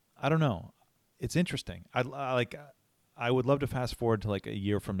 I don't know. It's interesting. I would love to fast forward to like a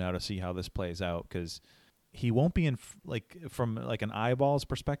year from now to see how this plays out, because he won't be from an eyeballs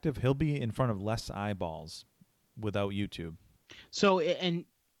perspective. He'll be in front of less eyeballs without YouTube. So, and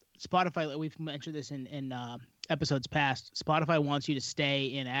Spotify, we've mentioned this in episodes past. Spotify wants you to stay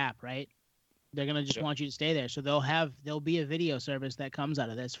in app, right? They're gonna just want you to stay there. So there'll be a video service that comes out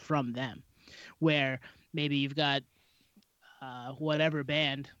of this from them, where maybe you've got whatever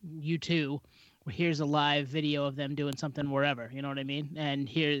band, U2. Here's a live video of them doing something wherever, you know what I mean? And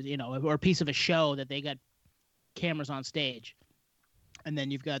here's, or a piece of a show that they got cameras on stage. And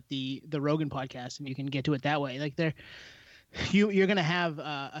then you've got the Rogan podcast, and you can get to it that way. Like you're going to have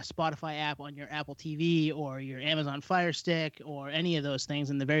a Spotify app on your Apple TV or your Amazon Fire Stick or any of those things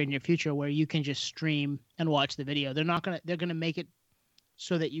in the very near future where you can just stream and watch the video. They're going to make it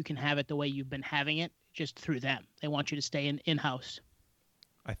so that you can have it the way you've been having it, just through them. They want you to stay in-house.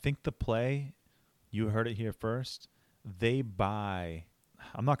 I think the play, you heard it here first, they buy,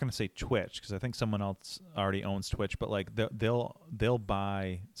 I'm not going to say Twitch because I think someone else already owns Twitch, but like they'll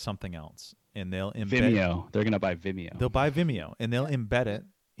buy something else, and they'll embed Vimeo. They're going to buy Vimeo. They'll buy Vimeo, and they'll embed it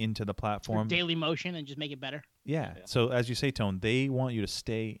into the platform. Daily Motion, and just make it better. Yeah. So as you say, Tone, they want you to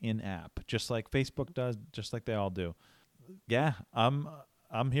stay in app, just like Facebook does, just like they all do. Yeah,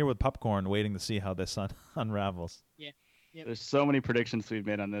 I'm here with popcorn waiting to see how this unravels. Yeah. Yep. There's so many predictions we've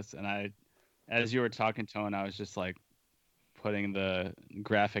made on this, and as you were talking, Tone, I was just like putting the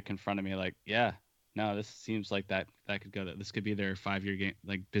graphic in front of me, like, yeah, no, this seems like that could go. This could be their 5-year game,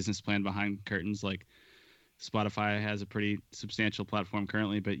 like business plan behind curtains. Like Spotify has a pretty substantial platform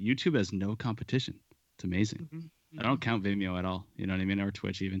currently, but YouTube has no competition. It's amazing. Mm-hmm. I don't count Vimeo at all. You know what I mean? Or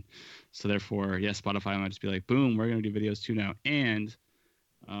Twitch even. So therefore, yeah, Spotify might just be like, boom, we're going to do videos too now. And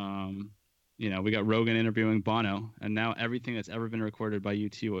we got Rogan interviewing Bono, and now everything that's ever been recorded by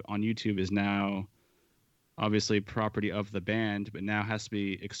U2 on YouTube is now obviously property of the band, but now has to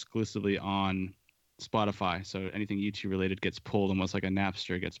be exclusively on Spotify. So anything U2 related gets pulled, almost like a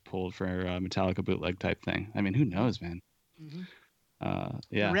Napster gets pulled for a Metallica bootleg type thing. I mean, who knows, man? Mm-hmm.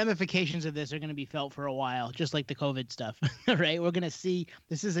 Yeah. The ramifications of this are going to be felt for a while, just like the COVID stuff, right? We're going to see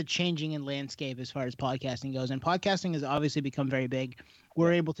this is a changing in landscape as far as podcasting goes, and podcasting has obviously become very big.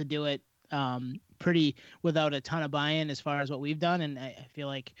 We're able to do it pretty without a ton of buy-in as far as what we've done, and I feel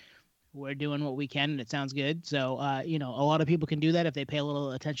like we're doing what we can, and it sounds good. So, a lot of people can do that if they pay a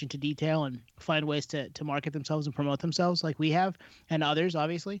little attention to detail and find ways to market themselves and promote themselves, like we have, and others,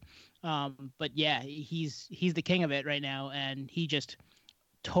 obviously. But yeah, he's the king of it right now, and he just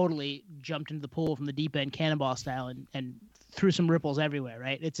totally jumped into the pool from the deep end, cannonball style, and threw some ripples everywhere.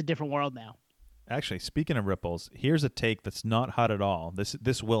 Right? It's a different world now. Actually, speaking of ripples, here's a take that's not hot at all.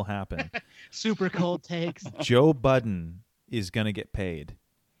 This will happen. Super cold takes. Joe Budden is going to get paid.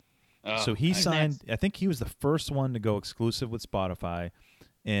 So he signed, I think he was the first one to go exclusive with Spotify,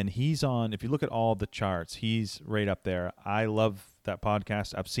 and he's on, if you look at all the charts, he's right up there. I love that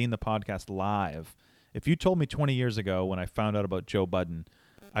podcast. I've seen the podcast live. If you told me 20 years ago when I found out about Joe Budden,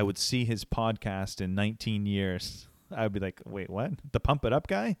 I would see his podcast in 19 years, I would be like, wait, what? The Pump It Up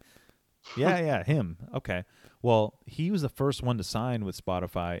guy? Yeah, him. Okay. Well, he was the first one to sign with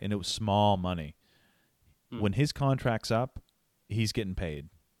Spotify, and it was small money. When his contract's up, he's getting paid.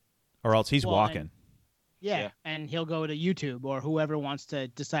 Or else he's walking. And he'll go to YouTube or whoever wants to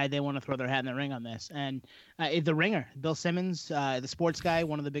decide they want to throw their hat in the ring on this. And The Ringer, Bill Simmons, the sports guy,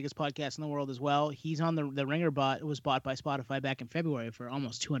 one of the biggest podcasts in the world as well. He's on the Ringer was bought by Spotify back in February for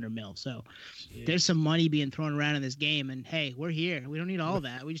almost $200 million. So there's some money being thrown around in this game. And hey, we're here. We don't need all of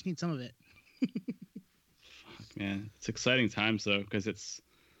that. We just need some of it. Man, it's exciting times though, because it's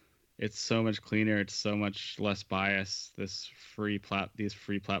so much cleaner. It's so much less bias. These free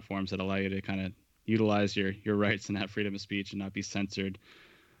platforms that allow you to kind of utilize your rights and have freedom of speech and not be censored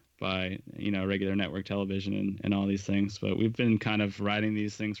by regular network television and all these things. But we've been kind of riding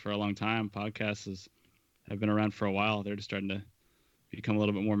these things for a long time. Podcasts have been around for a while. They're just starting to become a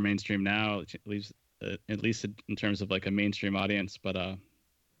little bit more mainstream now, at least in terms of like a mainstream audience. But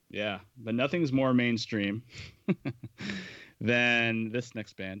Yeah, but nothing's more mainstream than this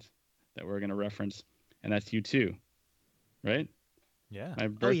next band that we're gonna reference, and that's U2, right? Yeah. My Oh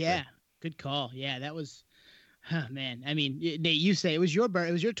birthday. yeah, good call. Yeah, that was, man. I mean, Nate, you say it was your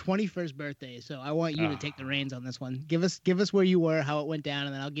it was your 21st birthday, so I want you to take the Ah. reins on this one. Give us where you were, how it went down,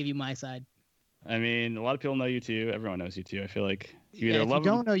 and then I'll give you my side. I mean, a lot of people know U2. Everyone knows U2. I feel like you Yeah, either if you love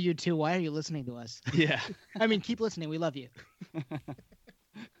them. don't know U2, why are you listening to us? Yeah. I mean, keep listening. We love you.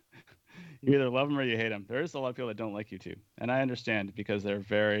 You either love them or you hate them. There's a lot of people that don't like U2, and I understand because they're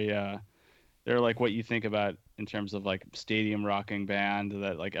very they're like what you think about in terms of like stadium rocking band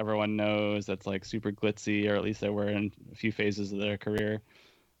that like everyone knows, that's like super glitzy, or at least they were in a few phases of their career.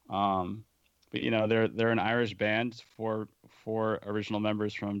 Um, but they're an Irish band, four original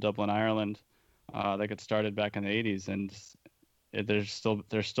members from Dublin, Ireland, that got started back in the '80s, and they're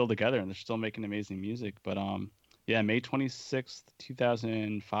still together and they're still making amazing music. But yeah, May 26th,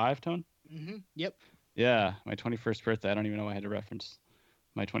 2005, Tone. Yep. Yeah, my 21st birthday. I don't even know why I had to reference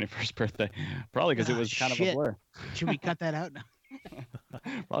my 21st birthday. Probably because it was kind of a Shit. blur. Should we cut that out?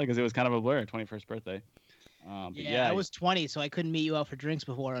 Probably because it was kind of a blur. 21st birthday. But yeah, I was 20, so I couldn't meet you out for drinks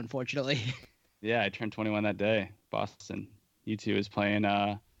before, unfortunately. yeah, I turned 21 that day. Boston. U2 is playing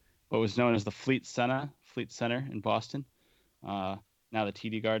what was known as the Fleet Center in Boston. Now the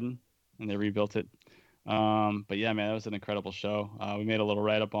TD Garden, and they rebuilt it. But yeah, man, that was an incredible show. We made a little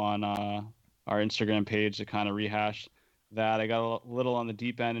write up on our Instagram page to kind of rehash that. I got a little on the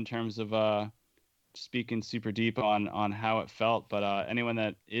deep end in terms of speaking super deep on how it felt. But anyone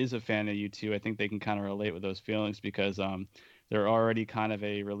that is a fan of U2, I think they can kind of relate with those feelings because they're already kind of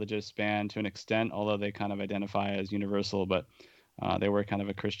a religious band to an extent, although they kind of identify as universal. But they were kind of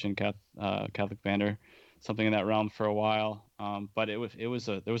a Christian Catholic band or something in that realm for a while. But there was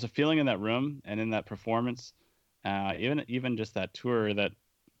a feeling in that room and in that performance, even just that tour, that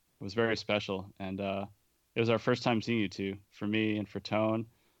was very special. And it was our first time seeing U2 for me and for Tone.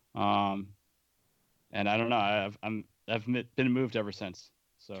 And I don't know, I've been moved ever since.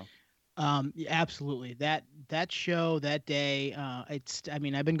 So Absolutely. That show that day, I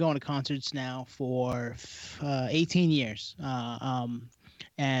mean, I've been going to concerts now for 18 years.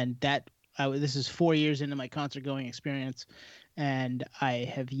 And this is 4 years into my concert going experience, and I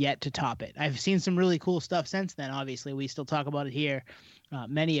have yet to top it. I've seen some really cool stuff since then. Obviously, we still talk about it here.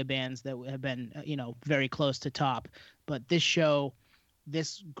 Many of bands that have been, very close to top, but this show,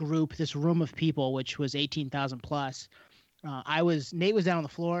 this group, this room of people, which was 18,000 plus. Nate was down on the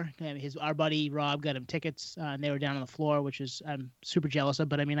floor. Our buddy Rob got him tickets, and they were down on the floor, which is I'm super jealous of.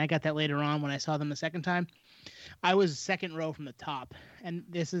 But I mean, I got that later on when I saw them the second time. I was second row from the top, and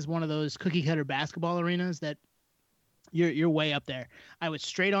this is one of those cookie cutter basketball arenas that you're way up there. I was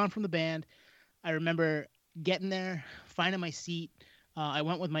straight on from the band. I remember getting there, finding my seat. I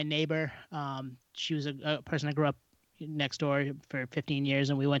went with my neighbor. She was a person I grew up next door for 15 years,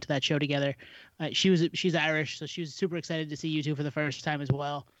 and we went to that show together. She's Irish, so she was super excited to see U2 for the first time as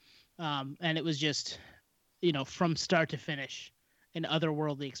well. And it was just, from start to finish, an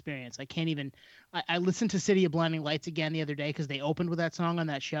otherworldly experience. I can't even. I listened to City of Blinding Lights again the other day because they opened with that song on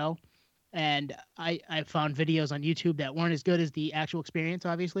that show, and I found videos on YouTube that weren't as good as the actual experience,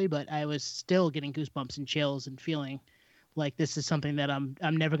 obviously, but I was still getting goosebumps and chills and feeling like this is something that I'm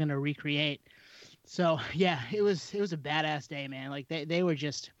never gonna recreate. So yeah, it was a badass day, man. Like they were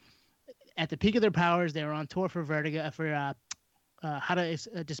just at the peak of their powers. They were on tour for Vertigo for How to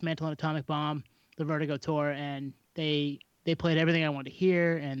Dismantle an Atomic Bomb, the Vertigo tour, and they played everything I wanted to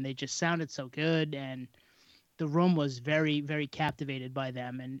hear, and they just sounded so good, and the room was very, very captivated by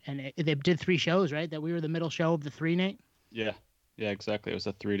them. And they did 3 shows, right? That we were the middle show of the 3, Nate. yeah, exactly. It was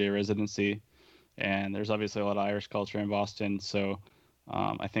a 3-day residency, and there's obviously a lot of Irish culture in Boston. So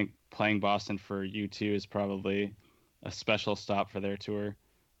I think playing Boston for U2 is probably a special stop for their tour.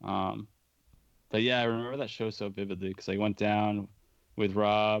 But yeah, I remember that show so vividly because I went down with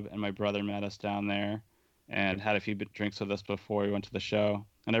Rob, and my brother met us down there and had a few drinks with us before we went to the show.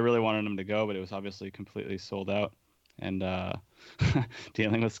 And I really wanted him to go, but it was obviously completely sold out. And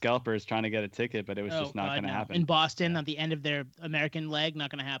dealing with scalpers trying to get a ticket, but it was just not going to happen. In Boston, at the end of their American leg,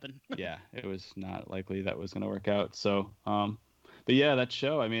 not going to happen. Yeah, it was not likely that was going to work out. So, but yeah, that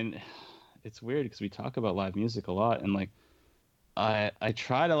show, I mean, it's weird because we talk about live music a lot, and like, I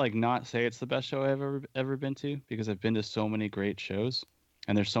try to like not say it's the best show I've ever been to because I've been to so many great shows,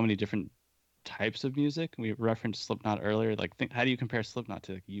 and there's so many different types of music. We referenced Slipknot earlier. Like, how do you compare Slipknot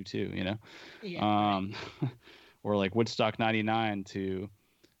to like U2? Yeah, right. Or like Woodstock '99 to,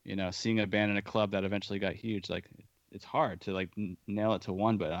 seeing a band in a club that eventually got huge. Like, it's hard to like nail it to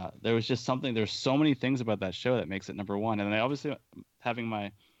one, but there was just something. There's so many things about that show that makes it number one. And then I obviously having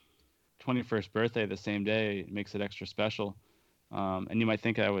my 21st birthday the same day. It makes it extra special. And you might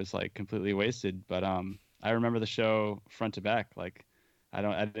think I was like completely wasted, but I remember the show front to back. Like I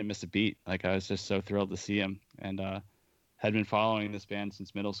didn't miss a beat. Like I was just so thrilled to see him, and had been following this band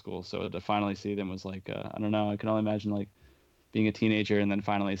since middle school. So to finally see them was like I don't know. I can only imagine like being a teenager and then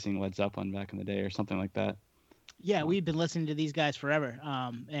finally seeing Led Zeppelin back in the day or something like that. Yeah, we've been listening to these guys forever,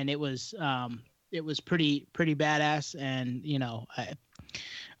 and it was pretty badass. And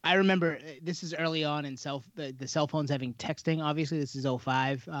I remember this is early on in the cell phones having texting. Obviously, this is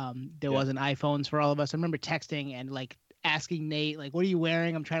 05. There wasn't iPhones for all of us. I remember texting and like asking Nate, like, "What are you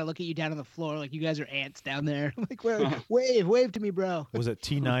wearing? I'm trying to look at you down on the floor. Like, you guys are ants down there. Like, wave to me, bro." Was it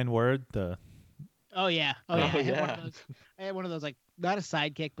T9 word? Oh yeah. I yeah. had one of those, like, not a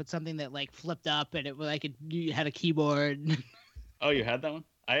sidekick, but something that like flipped up and it was like you had a keyboard. Oh, you had that one?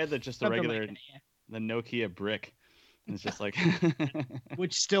 I had just the Something regular, like that, yeah. the Nokia brick. And it's just like,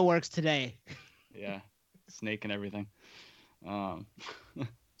 Which still works today. yeah, snake and everything.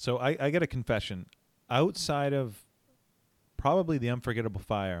 So I get a confession. Outside of probably The Unforgettable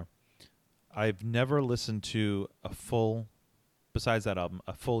Fire, I've never listened to besides that album,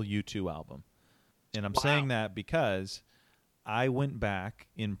 a full U2 album. And I'm saying that because I went back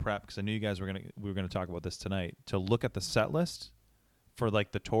in prep, because I knew you guys we were gonna talk about this tonight, to look at the set list for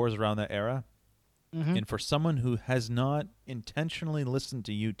like the tours around that era. Mm-hmm. And for someone who has not intentionally listened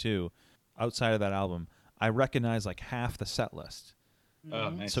to U2 outside of that album, I recognize like half the set list. Oh,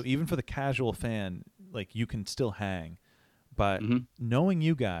 nice. So even for the casual fan, like, you can still hang. But Mm-hmm. knowing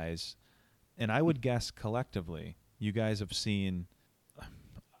you guys, and I would guess collectively, you guys have seen,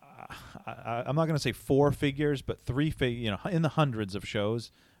 I'm not going to say 4 figures, but 3 figures, in the hundreds of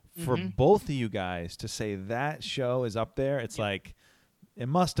shows. For both of you guys to say that show is up there, it's like, it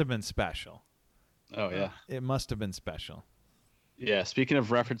must have been special. Oh, yeah. It must have been special. Yeah, speaking of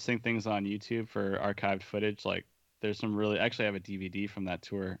referencing things on YouTube for archived footage, like there's some actually I have a DVD from that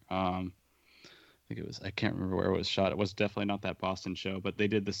tour. I think I can't remember where it was shot. It was definitely not that Boston show, but they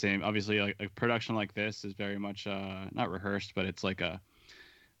did the same. Obviously, like a production like this is very much not rehearsed, but it's like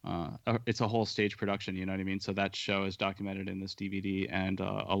it's a whole stage production, you know what I mean? So that show is documented in this DVD and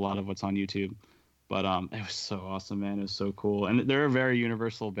a lot of what's on YouTube. But it was so awesome, man. It was so cool. And they're a very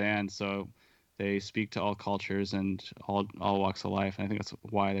universal band, so they speak to all cultures and all walks of life. And I think that's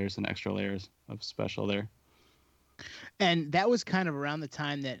why there's an extra layers of special there. And that was kind of around the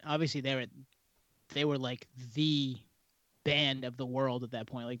time that obviously they were like the band of the world at that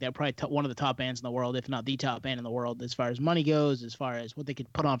point. Like they're probably one of the top bands in the world, if not the top band in the world, as far as money goes, as far as what they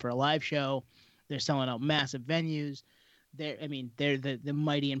could put on for a live show. They're selling out massive venues. They're the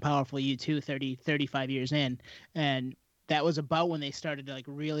mighty and powerful U2 35 years in. And that was about when they started to like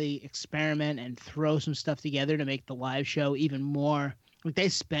really experiment and throw some stuff together to make the live show even more. Like they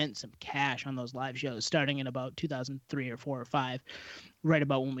spent some cash on those live shows starting in about 2003 or 4 or 5, right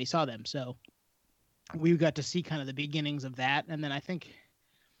about when we saw them. So we got to see kind of the beginnings of that. And then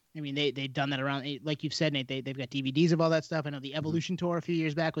they'd done that around, like you've said, Nate, they've got DVDs of all that stuff. I know the Evolution tour a few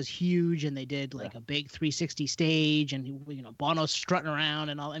years back was huge, and they did like a big 360 stage, and Bono's strutting around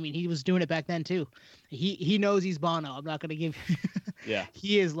and all. I mean, he was doing it back then too. He knows he's Bono. I'm not going to give. Yeah.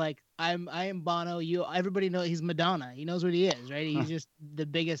 He is like, I am Bono. Everybody knows he's Madonna. He knows what he is, right? He's just the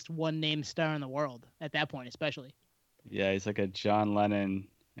biggest one-name star in the world at that point, especially. Yeah, he's like a John Lennon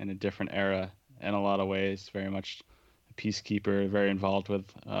in a different era in a lot of ways. Very much peacekeeper, very involved with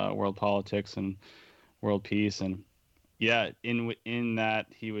world politics and world peace. And yeah, in that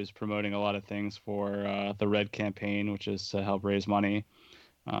he was promoting a lot of things for the Red Campaign, which is to help raise money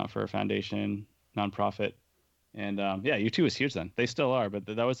for a foundation, nonprofit. And yeah, U2 was huge then. They still are, but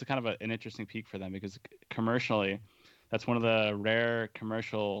that was kind of an interesting peak for them, because commercially, that's one of the rare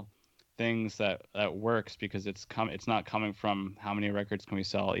commercial things that works, because it's not coming from how many records can we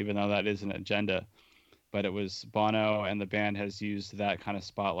sell, even though that is an agenda. But it was Bono, and the band has used that kind of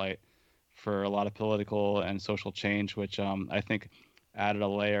spotlight for a lot of political and social change, which I think added a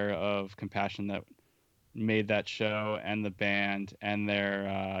layer of compassion that made that show and the band and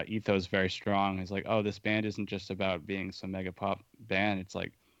their ethos very strong. It's like, oh, this band isn't just about being some mega pop band. It's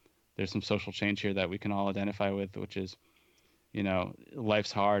like there's some social change here that we can all identify with, which is,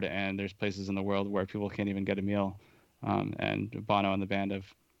 life's hard, and there's places in the world where people can't even get a meal. And Bono and the band have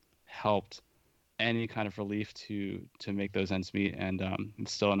helped any kind of relief to make those ends meet, and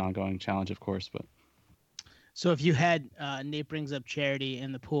it's still an ongoing challenge, of course. But so if you had Nate brings up charity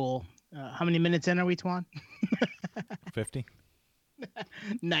in the pool, how many minutes in are we, Twan? 50.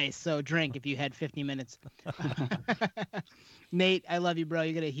 Nice. So drink if you had 50 minutes. Nate, I love you, bro.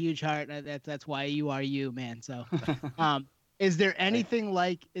 You got a huge heart. That's why you are you, man. So Is there anything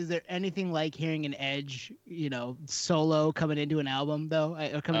like hearing an Edge, solo coming into an album though,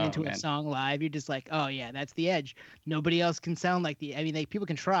 or coming into a song live? You're just like, oh yeah, that's the Edge. Nobody else can sound like the. I mean, people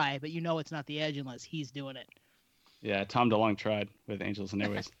can try, but it's not the Edge unless he's doing it. Yeah, Tom DeLonge tried with Angels and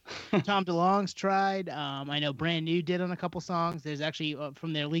Airways. Tom DeLonge's tried. I know Brand New did on a couple songs. There's actually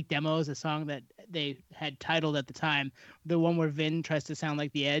from their leaked demos a song that they had titled at the time, the one where Vin tries to sound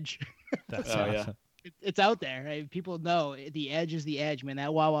like the Edge. That's awesome. Yeah. It's out there. Right? People know the Edge is the Edge, man.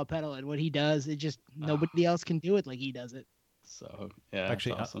 That wah wah pedal and what he does, it just nobody else can do it like he does it. So yeah,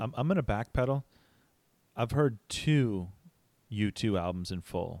 actually, awesome. I'm gonna backpedal. I've heard 2 U2 albums in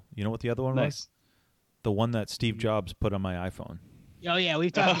full. You know what the other one was? The one that Steve Jobs put on my iPhone. Oh yeah,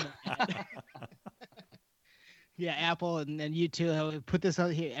 we've talked about that. Yeah, Apple and U2 put this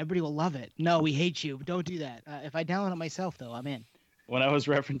out here. Everybody will love it. No, we hate you. Don't do that. If I download it myself, though, I'm in. When I was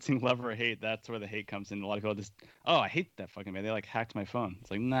referencing love or hate, that's where the hate comes in. A lot of people just, I hate that fucking man. They like hacked my phone.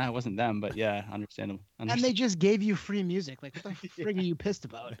 It's like, nah, it wasn't them, but yeah, understandable. And they just gave you free music. Like, what the frig are you pissed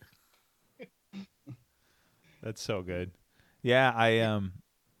about? That's so good. Yeah, I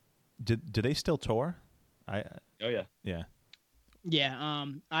do they still tour? Oh yeah. Yeah. Yeah.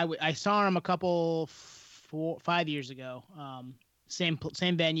 I saw him a couple 5 years ago. Same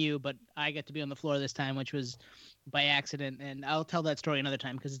venue, but I got to be on the floor this time, which was by accident. And I'll tell that story another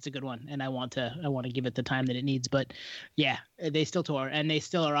time because it's a good one, and I want to give it the time that it needs. But yeah, they still tour, and they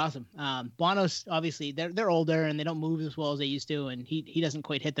still are awesome. Bono's obviously they're older and they don't move as well as they used to, and he doesn't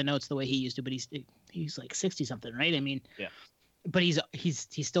quite hit the notes the way he used to. But he's like 60 something, right? I mean, yeah. But he's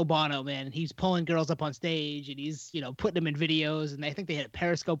still Bono, man. He's pulling girls up on stage, and he's putting them in videos. And I think they had a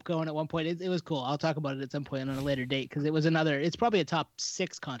Periscope going at one point. It was cool. I'll talk about it at some point on a later date because it's probably a top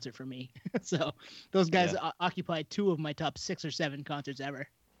 6 concert for me. So those guys occupied 2 of my top 6 or 7 concerts ever.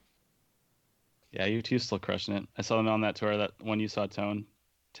 Yeah, U2's still crushing it. I saw them on that tour, that one you saw, Tone,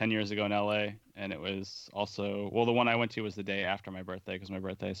 10 years ago in LA, and it was also the one I went to was the day after my birthday because my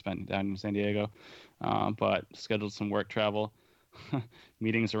birthday I spent down in San Diego, but scheduled some work travel.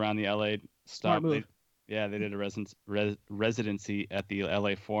 Meetings around the LA stop. They did a residency at the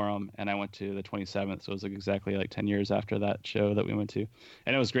LA Forum, and I went to the 27th, so it was like exactly like 10 years after that show that we went to,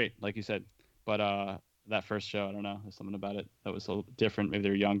 and it was great, like you said. But that first show, I don't know, there's something about it that was so different. Maybe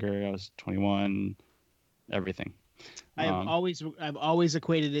they were younger. I was 21. Everything. I've always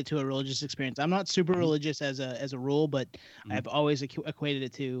equated it to a religious experience. I'm not super religious as a rule, but I've always equated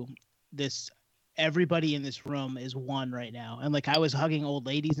it to this. Everybody in this room is one right now, and like I was hugging old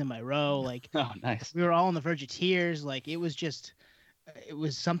ladies in my row, like oh nice. We were all on the verge of tears. Like it was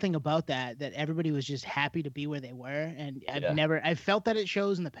something about that everybody was just happy to be where they were, and I've felt that it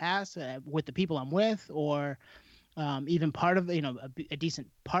shows in the past with the people I'm with, or even part of a decent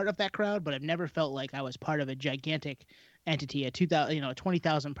part of that crowd, but I've never felt like I was part of a gigantic entity, a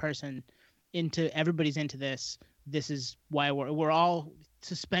 20,000 person everybody's into this. This is why we're all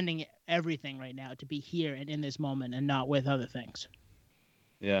suspending everything right now to be here and in this moment and not with other things.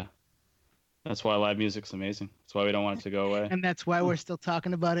 Yeah. That's why live music's amazing. That's why we don't want it to go away. And that's why we're still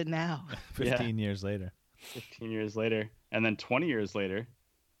talking about it now. 15 years later. 15 years later. And then 20 years later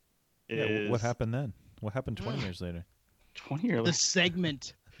what happened then? What happened 20 years later? 20 years later. The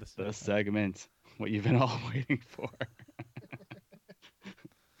segment. The segment. What you've been all waiting for.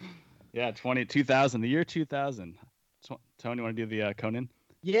 Yeah, 2000, the year 2000. Tony, you want to do the Conan?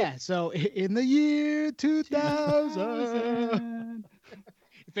 Yeah, so in the year 2000.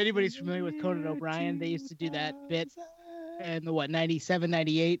 If anybody's familiar with Conan O'Brien, they used to do that bit in the 97,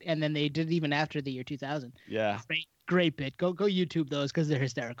 98, and then they did it even after the year 2000. Yeah. Great bit. Go YouTube those because they're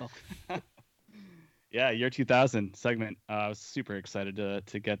hysterical. Yeah, year 2000 segment. I was super excited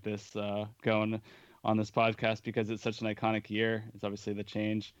to get this going on this podcast because it's such an iconic year. It's obviously the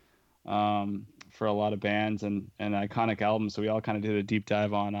change for a lot of bands and iconic albums. So we all kind of did a deep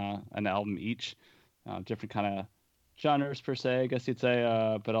dive on an album each, different kind of genres per se, I guess you'd say,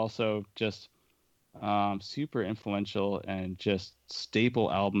 but also just super influential and just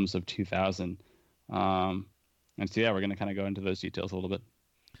staple albums of 2000. And so, yeah, we're going to kind of go into those details a little bit.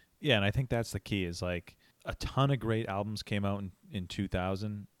 Yeah, and I think that's the key is like a ton of great albums came out in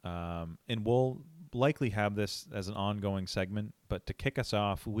 2000, and we'll likely have this as an ongoing segment, but to kick us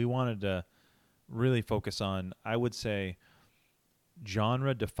off, we wanted to really focus on, I would say,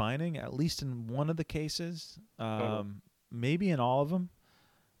 genre defining, at least in one of the cases, maybe in all of them.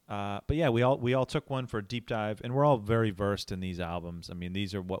 But yeah, we all took one for a deep dive, and we're all very versed in these albums. I mean,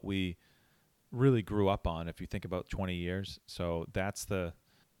 these are what we really grew up on. If you think about 20 years, so that's the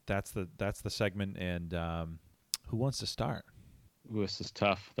segment. And who wants to start? Ooh, this is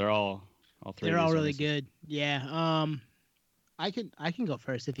tough. They're all three. They're all really good. Yeah. I can go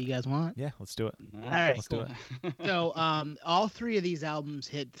first if you guys want. Yeah, let's do it. All right, let's do it. So all three of these albums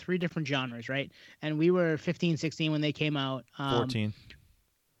hit three different genres, right? And we were 15, 16 when they came out. 14.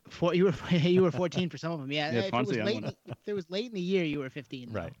 You were you were 14 for some of them. Yeah, Yeah, if it was 20, late, if it was late in the year, you were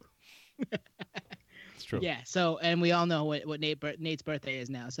 15. Right. It's true. Yeah. So, and we all know what Nate's birthday is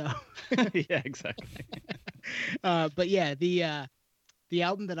now. So. Yeah, exactly. But yeah, the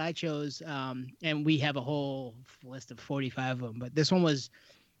album that I chose, and we have a whole list of 45 of them, but this one was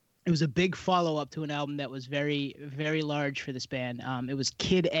a big follow up to an album that was very, very large for this band. It was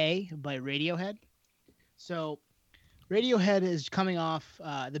Kid A by Radiohead. So Radiohead is coming off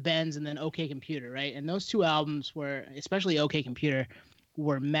the Bends and then OK Computer, right? And those two albums were, especially OK Computer,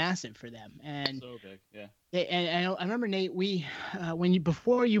 were massive for them. And So big, yeah. and I remember, Nate, we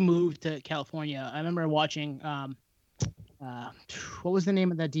before you moved to California, I remember watching what was the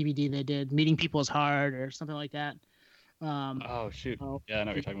name of that DVD they did? Meeting People is Hard or something like that. Oh shoot. Yeah, I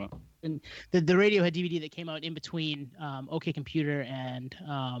know what you're talking about. And the Radiohead DVD that came out in between OK Computer and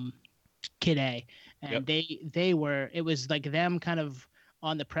Kid A, and it was like them kind of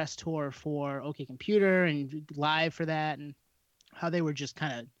on the press tour for OK Computer and live for that, and how they were just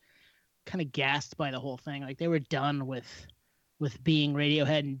kind of gassed by the whole thing. Like they were done with being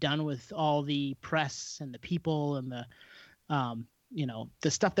Radiohead and done with all the press and the people and the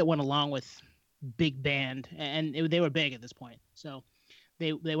the stuff that went along with big band, and they were big at this point. So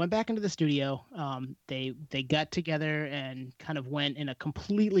they went back into the studio. They got together and kind of went in a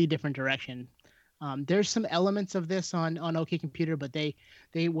completely different direction. There's some elements of this on OK Computer, but they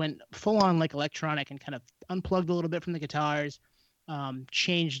went full on like electronic and kind of unplugged a little bit from the guitars,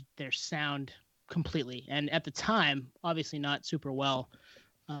 changed their sound completely. And at the time, obviously not super well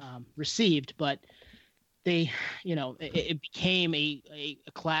received, but they, it became a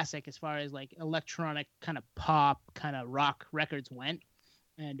classic as far as like electronic kind of pop, kind of rock records went.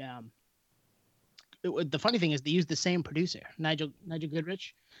 And the funny thing is they used the same producer, Nigel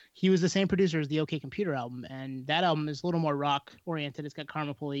Goodrich. He was the same producer as the OK Computer album, and that album is a little more rock oriented. It's got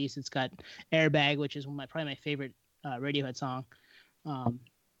Karma Police, it's got Airbag, which is probably my favorite Radiohead song.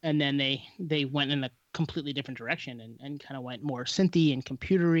 And then they went in a completely different direction and kind of went more synthy and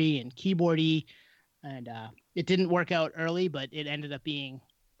computery and keyboardy. And it didn't work out early, but it ended up being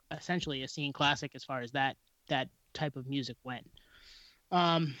essentially a scene classic as far as that type of music went.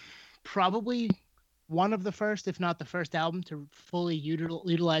 Probably one of the first, if not the first album to fully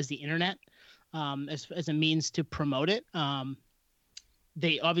utilize the internet as a means to promote it.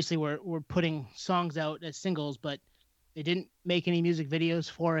 They obviously were putting songs out as singles, but they didn't make any music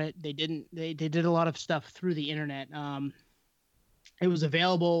videos for it. They did a lot of stuff through the internet. It was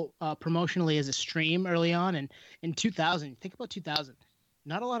available promotionally as a stream early on, and in 2000, think about 2000,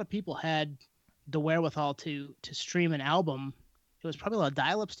 not a lot of people had the wherewithal to stream an album. It was probably a lot of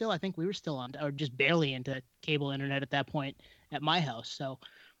dial-up still. I think we were still on, or just barely into cable internet at that point at my house. So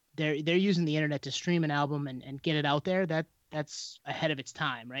they're using the internet to stream an album and get it out there. That's ahead of its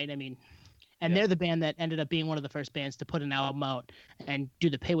time, right? I mean, and they're the band that ended up being one of the first bands to put an album out and do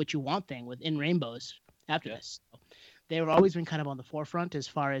the pay what you want thing with In Rainbows after this. So they've always been kind of on the forefront as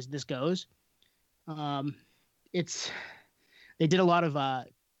far as this goes. They did a lot of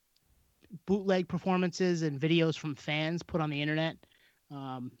bootleg performances and videos from fans put on the internet.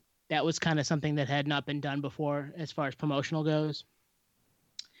 That was kind of something that had not been done before as far as promotional goes.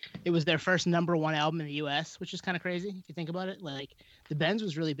 It was their first #1 album in the U.S., which is kind of crazy if you think about it. Like the Bends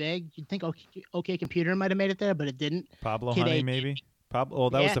was really big. You'd think OK Computer might have made it there, but it didn't. Pablo Honey, maybe. Pablo. Oh,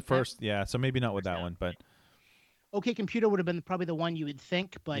 that was the first. Yeah, so maybe not with that one, but OK Computer would have been probably the one you would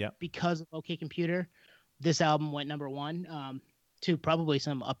think, but because of OK Computer, this album went #1 to probably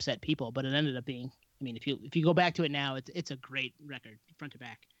some upset people. But it ended up being. I mean, if you go back to it now, it's a great record front to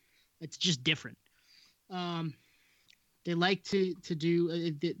back. It's just different. They like to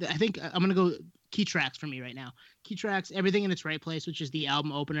do. I think I'm gonna go Key Tracks for me right now. Key Tracks, Everything in Its Right Place, which is the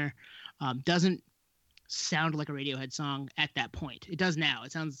album opener, doesn't sound like a Radiohead song at that point. It does now.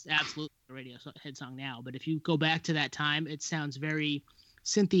 It sounds absolutely like a Radiohead song now. But if you go back to that time, it sounds very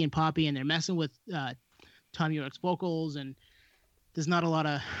synthy and poppy, and they're messing with Thom Yorke's vocals, and there's not a lot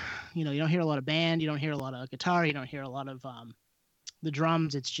of, you don't hear a lot of band, you don't hear a lot of guitar, you don't hear a lot of the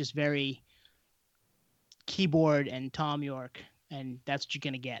drums. It's just very keyboard and Thom Yorke, and that's what you're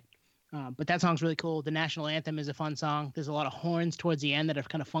gonna get. But that song's really cool. The national anthem is a fun song. There's a lot of horns towards the end that are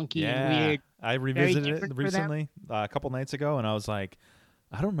kind of funky and weird. I revisited it recently, a couple nights ago, and I was like,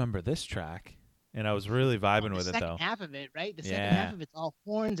 I don't remember this track, and I was really vibing with it though. The second half of it, right? The second half of it's all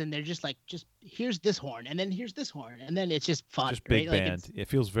horns, and they're just here's this horn, and then here's this horn, and then it's just fun. Just big right? band. It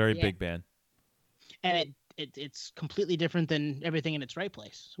feels very big band. And it's completely different than Everything in Its Right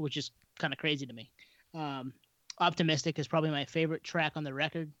Place, which is kind of crazy to me. Optimistic is probably my favorite track on the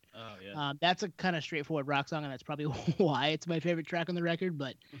record. Oh yeah. That's a kind of straightforward rock song, and that's probably why it's my favorite track on the record.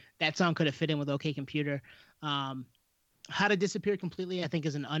 But that song could have fit in with OK Computer. How to Disappear Completely, I think,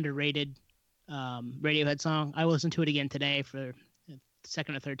 is an underrated Radiohead song. I listened to it again today for the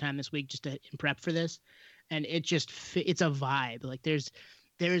second or third time this week just to in prep for this, and it just it's a vibe. Like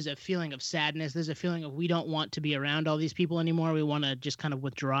there is a feeling of sadness. There's a feeling of we don't want to be around all these people anymore. We want to just kind of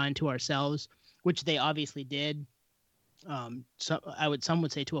withdraw into ourselves, which they obviously did. Some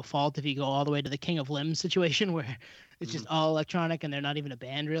would say to a fault if you go all the way to the King of Limbs situation where it's just all electronic and they're not even a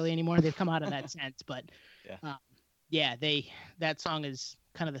band really anymore. They've come out of that sense, but that song is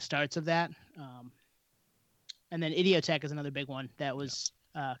kind of the starts of that. And then Idiotech is another big one that was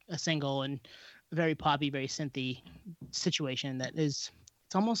a single and very poppy, very synthy situation that is,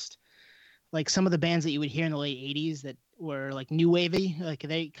 it's almost like some of the bands that you would hear in the late 80s that were like new wavy, like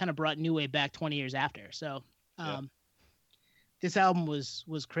they kind of brought new wave back 20 years after. So this album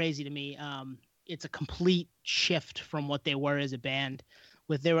was crazy to me. It's a complete shift from what they were as a band.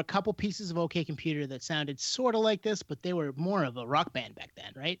 There were a couple pieces of OK Computer that sounded sort of like this, but they were more of a rock band back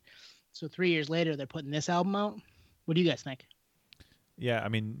then, right? So 3 years later, they're putting this album out. What do you guys think? Yeah, I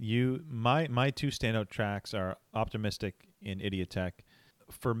mean, my two standout tracks are Optimistic and Idiotech.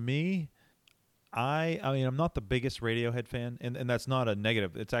 For me, I mean, I'm not the biggest Radiohead fan, and that's not a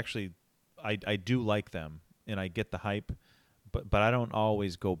negative. It's actually, I do like them, and I get the hype, but I don't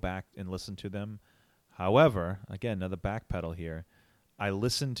always go back and listen to them. However, again, another backpedal here. I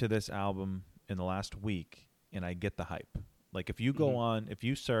listened to this album in the last week, and I get the hype. Like if you go on, if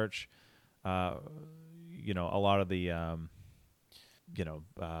you search, a lot of the,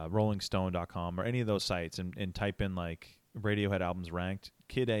 RollingStone.com or any of those sites, and type in like Radiohead albums ranked,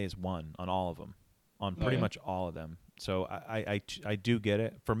 Kid A is one on all of them, on pretty much all of them. So I do get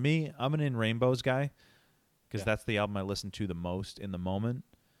it. For me, I'm an In Rainbows guy because that's the album I listened to the most in the moment.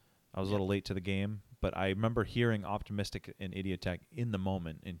 I was a little late to the game, but I remember hearing Optimistic and Idiotech in the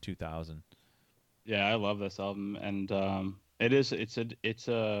moment in 2000. Yeah, I love this album, and it's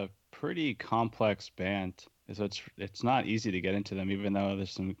a pretty complex band. So it's not easy to get into them, even though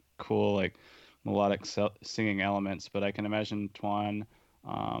there's some cool like melodic singing elements. But I can imagine Twan,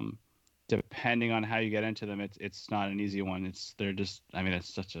 depending on how you get into them, it's not an easy one. It's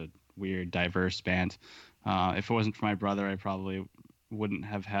such a weird, diverse band. If it wasn't for my brother, I probably wouldn't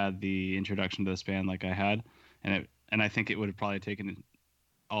have had the introduction to this band like I had, and I think it would have probably taken it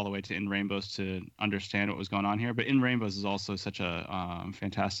all the way to In Rainbows to understand what was going on here. But In Rainbows is also such a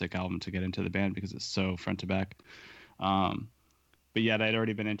fantastic album to get into the band because it's so front to back. But yet I'd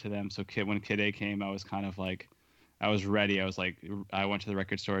already been into them, so when Kid A came, I was kind of like, I was ready. I was like, I went to the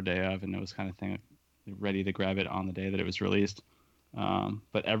record store day of, and it was kind of thing ready to grab it on the day that it was released.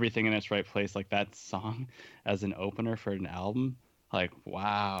 But Everything in Its Right Place, like that song as an opener for an album, like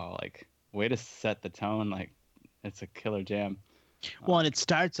wow, like way to set the tone. Like it's a killer jam. Well, and it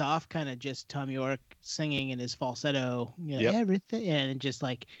starts off kind of just Tom York singing in his falsetto, everything, and it just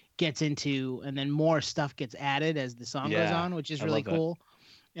like gets into, and then more stuff gets added as the song goes on, which is really cool.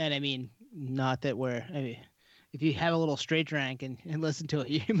 And I mean, not that if you have a little straight drink and listen to it,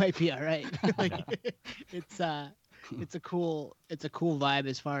 you might be all right. Like it's a cool vibe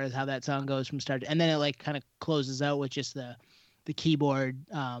as far as how that song goes from start to, and then it like kind of closes out with just the keyboard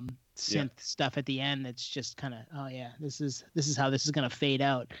synth stuff at the end. That's just kind of this is how this is gonna fade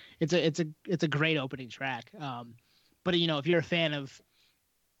out. It's a great opening track. But if you're a fan of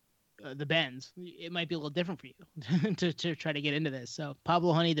the Bends, it might be a little different for you to try to get into this. So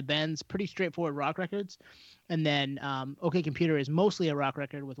Pablo Honey, the Bends, pretty straightforward rock records, and then OK Computer is mostly a rock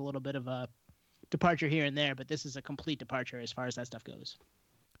record with a little bit of a departure here and there, but this is a complete departure as far as that stuff goes.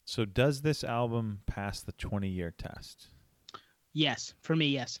 So does this album pass the 20-year test? Yes, for me,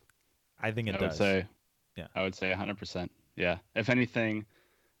 yes. I think it does. I would say 100%. Yeah. If anything,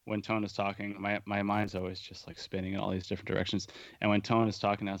 when Tone is talking, my mind's always just like spinning in all these different directions. And when Tone is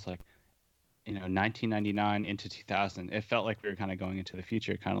talking, I was like, 1999 into 2000, it felt like we were kind of going into the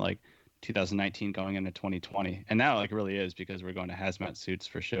future, kind of like 2019 going into 2020. And now like it really is, because we're going to hazmat suits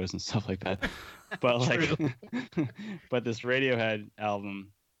for shows and stuff like that. But like, but this Radiohead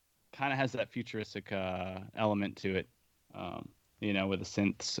album kind of has that futuristic element to it. With the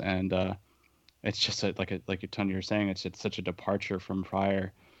synths, and it's just like Tony, you're saying, it's such a departure from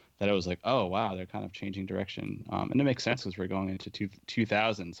prior that it was like, oh wow, they're kind of changing direction, and it makes sense because we're going into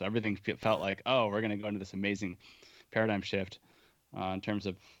 2000, so everything felt like, oh, we're going to go into this amazing paradigm shift in terms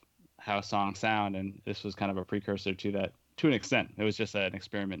of how songs sound, and this was kind of a precursor to that to an extent. It was just an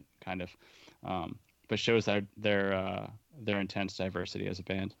experiment kind of, but shows their intense diversity as a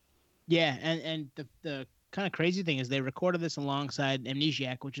band. Yeah, and the kind of crazy thing is they recorded this alongside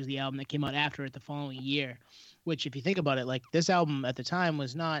Amnesiac, which is the album that came out after it the following year. Which, if you think about it, like this album at the time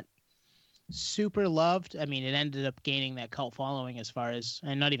was not super loved. I mean, it ended up gaining that cult following as far as,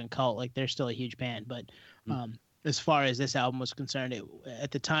 and not even cult, like they're still a huge band, but as far as this album was concerned,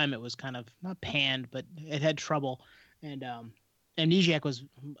 at the time it was kind of not panned, but it had trouble. And Amnesiac was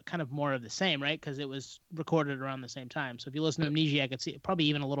kind of more of the same, right? Because it was recorded around the same time. So if you listen to Amnesiac, it's probably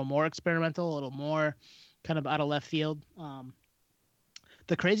even a little more experimental, a little more kind of out of left field.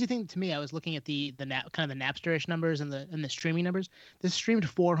 The crazy thing to me, I was looking at the kind of the Napster-ish numbers and the streaming numbers. This streamed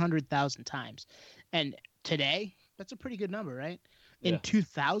 400,000 times, and today that's a pretty good number, right? In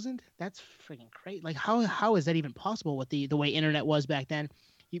 2000, that's freaking crazy. Like how is that even possible with the way internet was back then?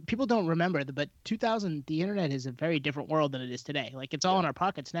 People don't remember, but 2000, the internet is a very different world than it is today. Like it's all in our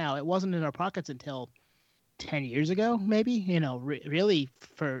pockets now. It wasn't in our pockets until 10 years ago, maybe. You know, really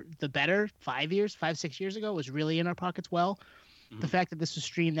for the better, 6 years ago, it was really in our pockets. Well, the fact that this was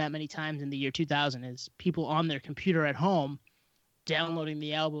streamed that many times in the year 2000 is people on their computer at home downloading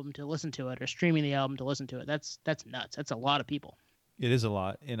the album to listen to it or streaming the album to listen to it. That's nuts. That's a lot of people. It is a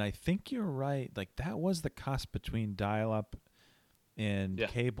lot, and I think you're right. Like that was the cusp between dial-up and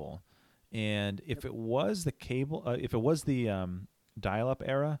cable, and if it was the cable, if it was the dial-up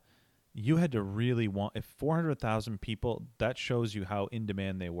era, you had to really want. If 400,000 people, that shows you how in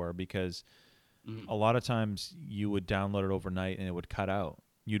demand they were, because a lot of times you would download it overnight and it would cut out.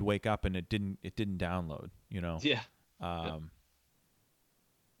 You'd wake up and it didn't download. You know. Yeah.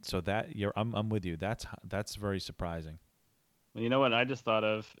 So that I'm with you. That's very surprising. Well, you know what I just thought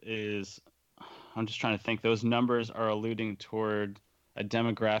of is, I'm just trying to think. Those numbers are alluding toward a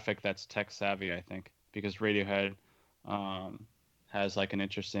demographic that's tech savvy, I think, because Radiohead has like an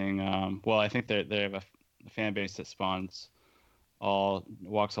interesting. Well, I think they have a fan base that spawns all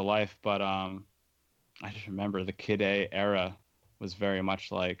walks of life, but I just remember the Kid A era was very much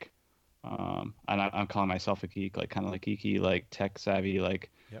like, and I'm calling myself a geek, like kind of like geeky, like tech savvy,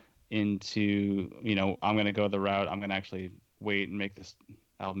 like into, you know, I'm gonna go the route. I'm gonna actually wait and make this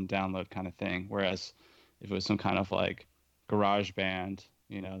album download kind of thing. Whereas if it was some kind of like garage band,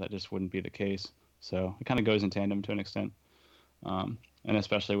 you know, that just wouldn't be the case. So it kind of goes in tandem to an extent, and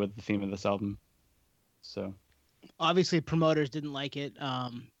especially with the theme of this album. So obviously promoters didn't like it.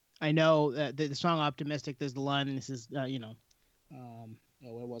 I know that the song "Optimistic," there's the line, and this is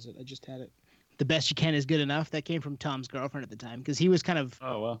where was it? I just had it. The best you can is good enough. That came from Tom's girlfriend at the time, because he was kind of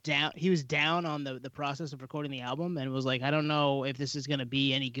down. He was down on the process of recording the album and was like, I don't know if this is going to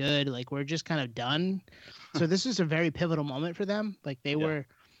be any good. Like, we're just kind of done. So this is a very pivotal moment for them. Like they were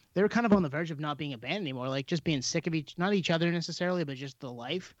kind of on the verge of not being a band anymore. Like just being sick of not each other necessarily, but just the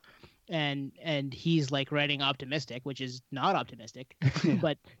life. And he's like writing "Optimistic," which is not optimistic,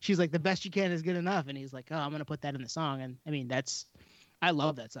 but she's like, the best you can is good enough. And he's like, oh, I'm going to put that in the song. And I mean, I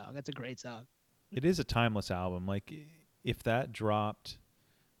love that song. That's a great song. It is a timeless album. Like, if that dropped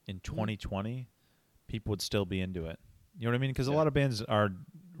in 2020, people would still be into it. You know what I mean? Because a lot of bands are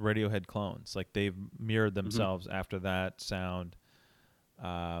Radiohead clones. Like, they've mirrored themselves after that sound,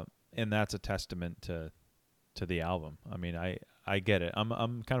 and that's a testament to the album. I mean, I get it.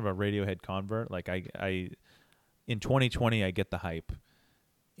 I'm kind of a Radiohead convert. Like, I in 2020, I get the hype.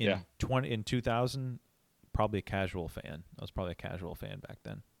 In 2000, probably a casual fan. I was probably a casual fan back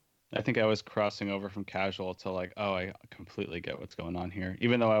then. I think I was crossing over from casual to like, oh, I completely get what's going on here.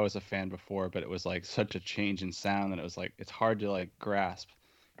 Even though I was a fan before, but it was like such a change in sound that it was like, it's hard to like grasp.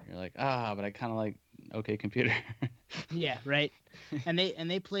 You're like, but I kind of like OK Computer. Yeah, right. And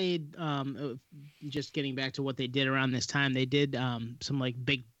they played, just getting back to what they did around this time, they did some like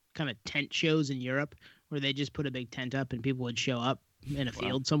big kind of tent shows in Europe where they just put a big tent up and people would show up in a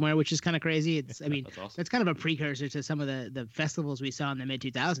field somewhere, which is kind of crazy. It's, I mean, that's awesome. That's kind of a precursor to some of the festivals we saw in the mid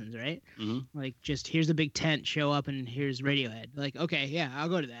 2000s, right? Like, just here's a big tent, show up, and here's Radiohead. Like, okay, yeah, I'll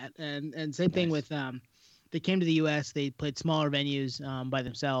go to that. And same thing with they came to the U.S. They played smaller venues by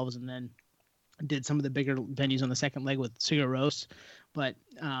themselves, and then did some of the bigger venues on the second leg with Sigur Rós, but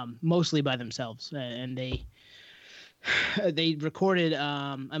mostly by themselves. And they recorded,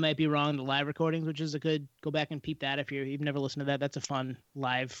 I might be wrong, the live recordings, which is a good, go back and peep that if you've never listened to that. That's a fun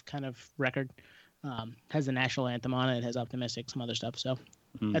live kind of record. Has the national anthem on it. It has Optimistic, some other stuff. So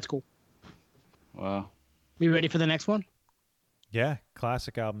that's cool. Wow. We ready for the next one? Yeah,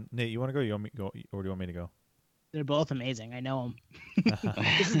 classic album. Nate, you want to go? You want me to go, or do you want me to go? They're both amazing. I know them.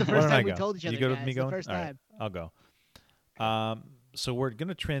 This is the first time we told each other. You good guys. with me going? The first time. Right, I'll go. So we're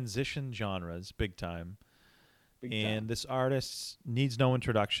gonna transition genres big time. Big and time. this artist needs no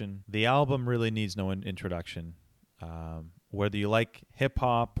introduction. The album really needs no introduction. Whether you like hip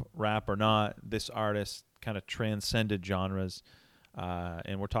hop, rap, or not, this artist kind of transcended genres,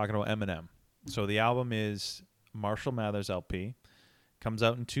 and we're talking about Eminem. So the album is Marshall Mathers LP, comes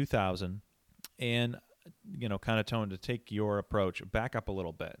out in 2000, and kind of Tone, to take your approach, back up a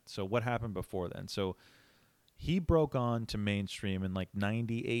little bit. So what happened before then? So he broke on to mainstream in like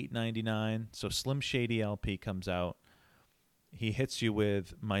 98, 99. So Slim Shady LP comes out. He hits you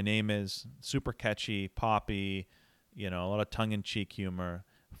with My Name Is, super catchy, poppy, a lot of tongue-in-cheek humor.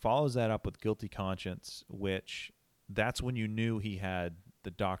 Follows that up with Guilty Conscience, which that's when you knew he had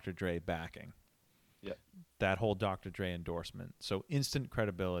the Dr. Dre backing. Yep. That whole Dr. Dre endorsement. So instant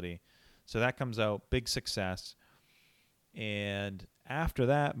credibility. So that comes out, big success. And after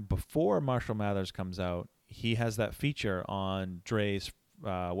that, before Marshall Mathers comes out, he has that feature on Dre's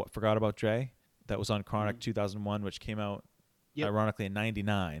What Forgot About Dre that was on Chronic 2001, which came out ironically in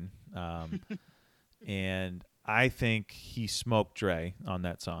 99. And I think he smoked Dre on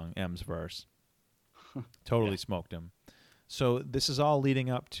that song, M's verse. Totally smoked him. So this is all leading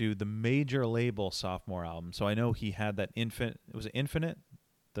up to the major label sophomore album. So I know he had that Infinite. Was it Infinite?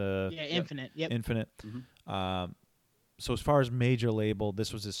 Infinite. Yep. Infinite. Mm-hmm. So as far as major label,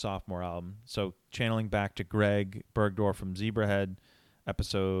 this was his sophomore album. So channeling back to Greg Bergdorf from Zebrahead,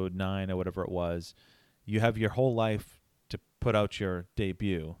 episode 9 or whatever it was, you have your whole life to put out your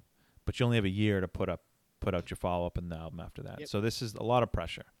debut, but you only have a year to put out your follow-up in the album after that. Yep. So this is a lot of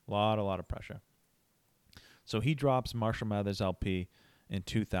pressure, a lot of pressure. So he drops Marshall Mathers LP in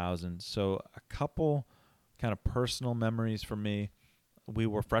 2000. So a couple kind of personal memories for me. We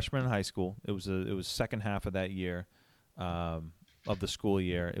were freshmen in high school. It was second half of that year. Of the school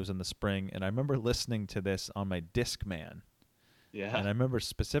year. It was in the spring, and I remember listening to this on my Discman. Yeah. And I remember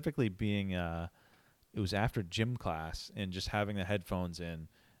specifically being, it was after gym class and just having the headphones in,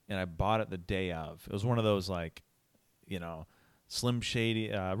 and I bought it the day of. It was one of those like, Slim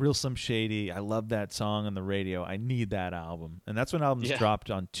Shady, real Slim Shady. I love that song on the radio. I need that album. And that's when albums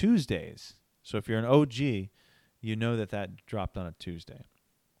dropped on Tuesdays. So if you're an OG, you know that dropped on a Tuesday.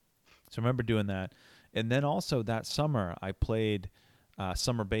 So I remember doing that. And then also that summer, I played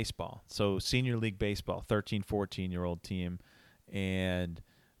summer baseball. So senior league baseball, 13, 14-year-old team. And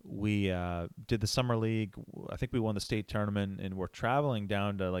we did the summer league. I think we won the state tournament, and we're traveling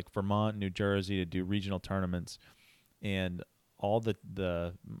down to like Vermont, New Jersey to do regional tournaments. And all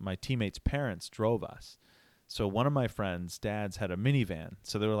my teammates' parents drove us. So one of my friends' dads had a minivan.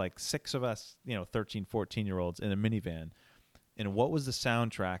 So there were like 6 of us, 13, 14-year-olds in a minivan. And what was the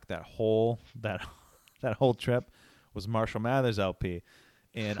soundtrack that whole trip was Marshall Mathers LP.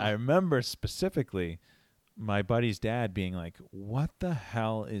 And I remember specifically my buddy's dad being like, what the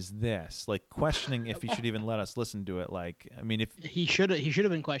hell is this? Like questioning if he should even let us listen to it. Like, I mean, if he should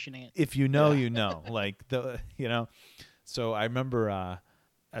have been questioning it. If you know, you know, like so I remember,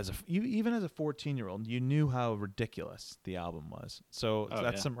 even as a 14-year-old, you knew how ridiculous the album was. So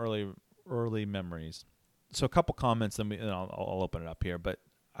that's some early memories. So a couple comments, then I'll open it up here. But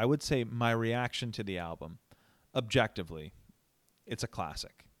I would say my reaction to the album, objectively, it's a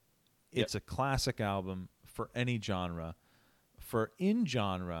classic. It's a classic album for any genre. For in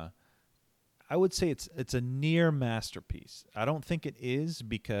genre, I would say it's a near masterpiece. I don't think it is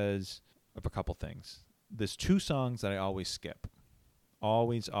because of a couple things. There's 2 songs that I always skip.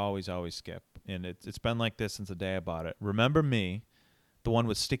 Always skip. And it's been like this since the day I bought it. Remember Me, the one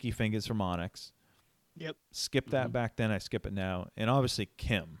with Sticky Fingers from Onyx. Yep. Skip that back then. I skip it now. And obviously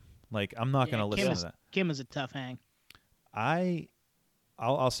Kim. Like, I'm not going to listen to that. Kim is a tough hang.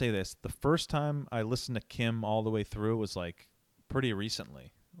 I'll say this. The first time I listened to Kim all the way through was like pretty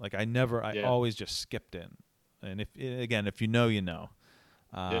recently. Like I always just skipped it. And if you know, you know.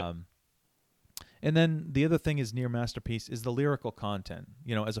 And then the other thing is near masterpiece is the lyrical content.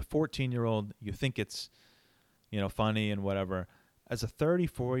 As a 14-year-old, you think it's, funny and whatever. As a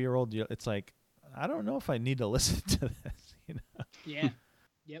 34-year-old, it's like, I don't know if I need to listen to this. Yeah.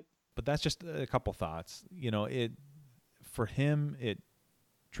 Yep. But that's just a couple thoughts. For him, it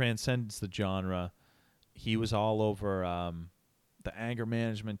transcends the genre. He was all over the Anger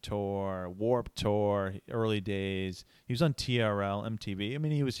Management Tour, Warped Tour, early days. He was on TRL, MTV. I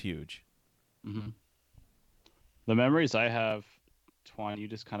mean, he was huge. Mm-hmm. The memories I have, Twan, you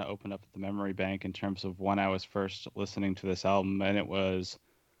just kind of opened up the memory bank in terms of when I was first listening to this album, and it was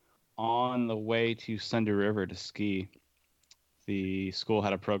on the way to Sunday River to ski. The school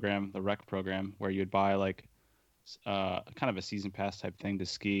had a program, the rec program, where you'd buy like kind of a season pass type thing to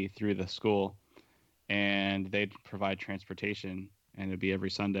ski through the school, and they'd provide transportation, and it'd be every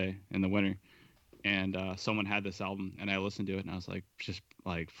Sunday in the winter. and someone had this album, and I listened to it, and I was like just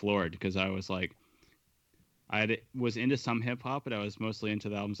like floored because I was like was into some hip hop, but I was mostly into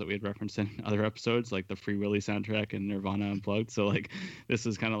the albums that we had referenced in other episodes, like the Free Willy soundtrack and Nirvana Unplugged. So like this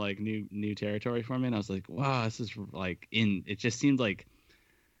is kind of like new territory for me, and I was like, wow, this is like it just seemed like,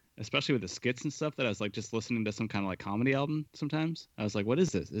 especially with the skits and stuff, that I was like just listening to some kind of like comedy album sometimes. I was like, what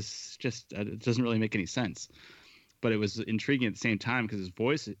is this? This just it doesn't really make any sense. But it was intriguing at the same time because his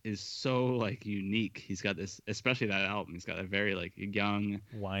voice is so like unique. He's got this, especially that album. He's got a very like young,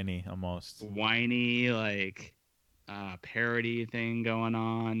 whiny like parody thing going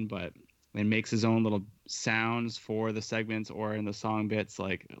on, but it makes his own little sounds for the segments or in the song bits,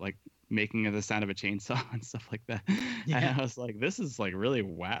 like making the sound of a chainsaw and stuff like that. Yeah. And I was like, this is like really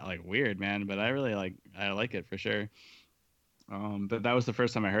like weird, man. But I really I like it for sure. But that was the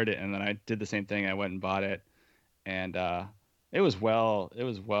first time I heard it, and then I did the same thing. I went and bought it, and it was well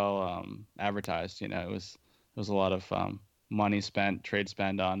advertised. You know, it was a lot of money spent, trade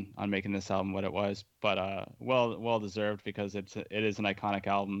spend on making this album what it was, but well deserved because it is an iconic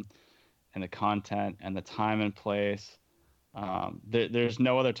album, and the content and the time and place. There's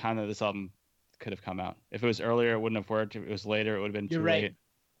no other time that this album could have come out. If it was earlier, it wouldn't have worked. If it was later, it would have been too late.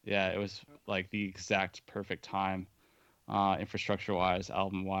 Yeah, it was like the exact perfect time, infrastructure wise,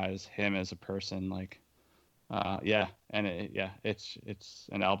 album wise, him as a person, like, yeah, and it's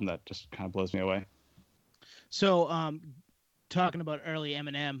an album that just kind of blows me away. So, talking about early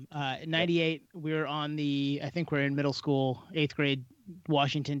Eminem, in '98, we were on I think we're in middle school, 8th grade,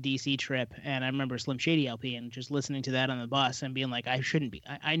 Washington D.C. trip, and I remember Slim Shady LP and just listening to that on the bus and being like, I shouldn't be.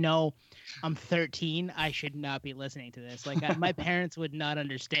 I know I'm 13, I should not be listening to this. Like my parents would not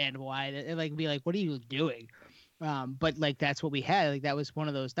understand why. They'd like be like, what are you doing? But like that's what we had. Like that was one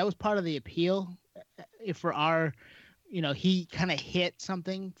of those. That was part of the appeal. For our, he kind of hit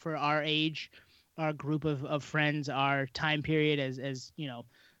something for our age, our group of friends, our time period as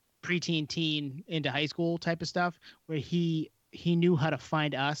preteen, teen into high school type of stuff, where he knew how to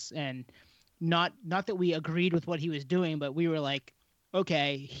find us, and not that we agreed with what he was doing, but we were like,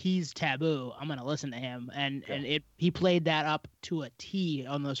 okay, he's taboo, I'm gonna listen to him, and he played that up to a T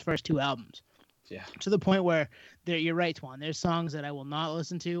on those first 2 albums. Yeah. To the point where you're right, Twan. There's songs that I will not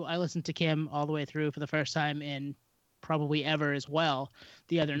listen to. I listened to Kim all the way through for the first time in probably ever as well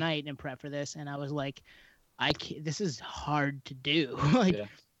the other night in prep for this, and I was like, this is hard to do.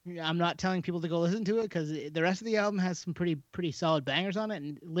 I'm not telling people to go listen to it because the rest of the album has some pretty solid bangers on it,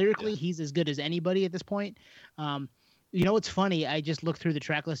 and lyrically he's as good as anybody at this point. What's funny? I just looked through the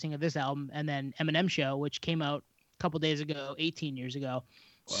track listing of this album and then Eminem Show, which came out a couple days ago, 18 years ago.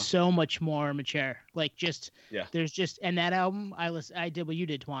 Wow. So much more mature. Like there's just, and that album I did what you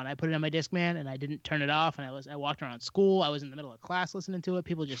did, Twan. I put it on my Discman and I didn't turn it off, and I walked around school. I was in the middle of class listening to it.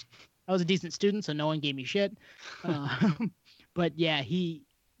 I was a decent student, so no one gave me shit. But yeah,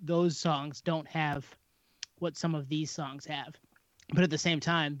 those songs don't have what some of these songs have. But at the same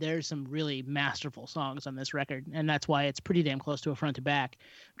time, there's some really masterful songs on this record, and that's why it's pretty damn close to a front to back.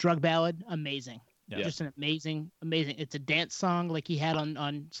 Drug Ballad, amazing. Yeah. Just an amazing. It's a dance song like he had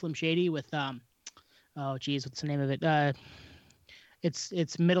on Slim Shady with what's the name of it?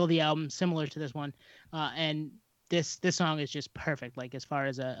 It's middle of the album, similar to this one, and this song is just perfect. Like as far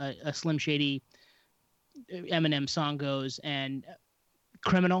as a Slim Shady Eminem song goes, and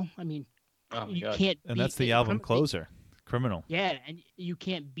Criminal. I mean, you can't. And that's the album closer, Criminal. Yeah, and you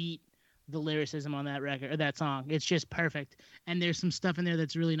can't beat the lyricism on that record or that song. It's just perfect. And there's some stuff in there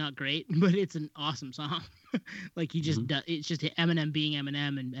that's really not great, but it's an awesome song. Like he just does. It's just Eminem being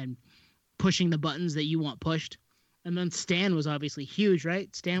Eminem and pushing the buttons that you want pushed. And then Stan was obviously huge,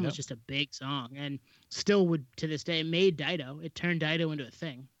 right? Stan was just a big song, and still would to this day made Dido. It turned Dido into a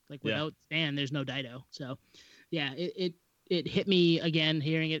thing. Like without Stan, there's no Dido. So yeah, it hit me again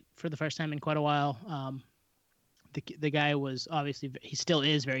hearing it for the first time in quite a while. The guy was obviously, he still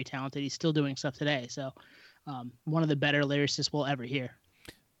is very talented. He's still doing stuff today. So one of the better lyricists we'll ever hear.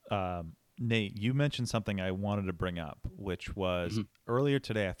 Nate, you mentioned something I wanted to bring up, which was earlier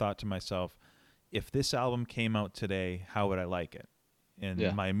today, I thought to myself, if this album came out today, how would I like it?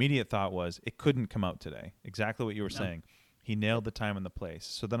 And my immediate thought was, it couldn't come out today. Exactly what you were saying. He nailed the time and the place.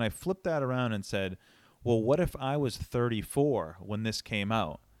 So then I flipped that around and said, well, what if I was 34 when this came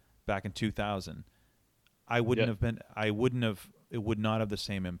out back in 2000? It would not have the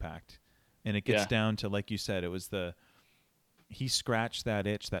same impact. And it gets down to, like you said, he scratched that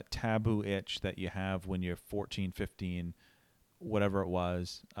itch, that taboo itch that you have when you're 14, 15, whatever it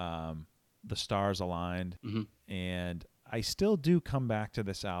was. The stars aligned. And I still do come back to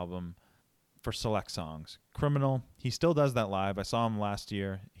this album for select songs. Criminal, he still does that live. I saw him last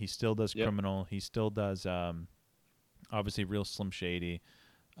year. He still does Criminal. He still does obviously Real Slim Shady.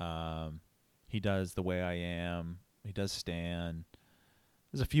 He does The Way I Am. He does Stan.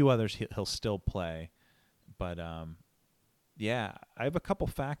 There's a few others he'll still play. But yeah, I have a couple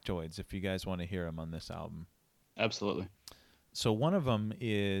factoids if you guys want to hear them on this album. Absolutely. So one of them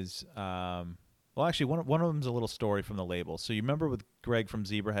is, well, actually, one of them is a little story from the label. So you remember with Greg from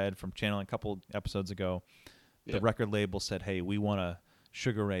Zebrahead from channeling a couple episodes ago, the record label said, "Hey, we want a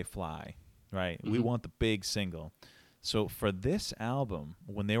Sugar Ray Fly, right? We want the big single." So for this album,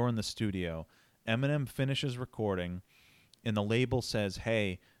 when they were in the studio, Eminem finishes recording, and the label says,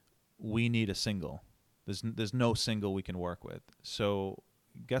 "Hey, we need a single. There's no single we can work with." So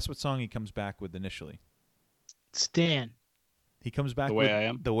guess what song he comes back with initially? Stan. He comes back The with Way I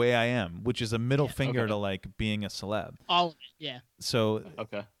Am? The Way I Am, which is a middle finger okay. to like being a celeb. All of it, yeah. So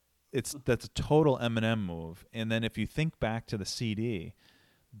Okay. that's a total Eminem move. And then if you think back to the CD,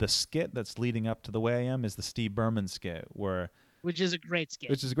 the skit that's leading up to The Way I Am is the Steve Berman skit, Which is a great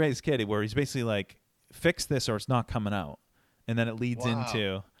skit. which is a great skit, where he's basically like, "Fix this or it's not coming out," and then it leads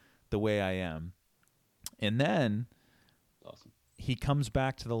into The Way I Am, and then Awesome. he comes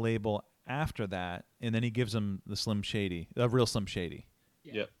back to the label after that, and then he gives them the Slim Shady, the Real Slim Shady.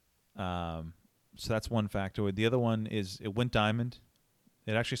 Yeah. Yep. So that's one factoid. The other one is it went diamond.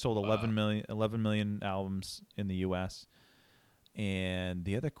 It actually sold 11 million albums in the U.S. And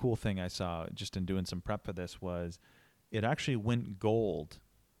the other cool thing I saw just in doing some prep for this was it actually went gold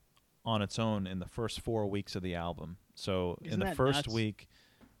on its own in the first 4 weeks of the album. So Isn't in the that first nuts? week,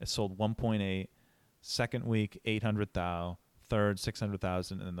 it sold 1.8. Second week, 800,000. Third,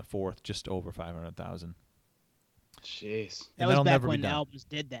 600,000. And then the fourth, just over 500,000. Jeez. That And was that'll back never be when done. albums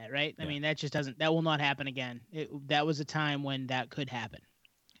did that, right? I Yeah. mean, that will not happen again. That was a time when that could happen.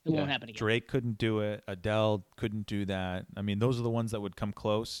 It won't happen again. Drake couldn't do it. Adele couldn't do that. I mean, those are the ones that would come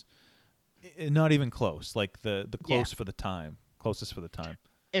close. Not even close. Like the close for the time. Closest for the time.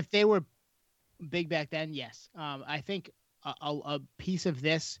 If they were big back then, yes. I think a piece of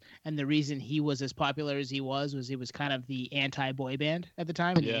this and the reason he was as popular as he was he was kind of the anti-boy band at the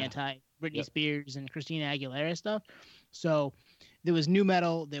time and the anti-Britney Spears and Christina Aguilera stuff. So there was new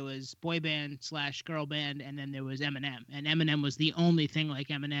metal, there was boy band / girl band, and then there was Eminem. And Eminem was the only thing like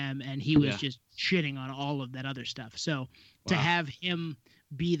Eminem, and he was just shitting on all of that other stuff. So to have him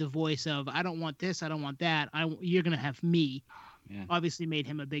be the voice of, I don't want this, I don't want that, you're going to have me, obviously made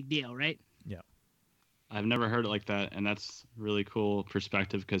him a big deal, right? Yeah. I've never heard it like that, and that's really cool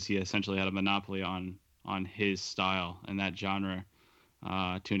perspective because he essentially had a monopoly on his style and that genre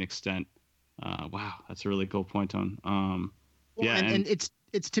to an extent. Wow, that's a really cool point, Tone. And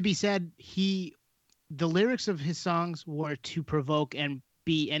it's to be said, the lyrics of his songs were to provoke and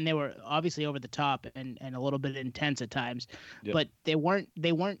they were obviously over the top and a little bit intense at times, but they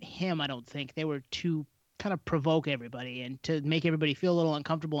weren't him. I don't think they were to kind of provoke everybody and to make everybody feel a little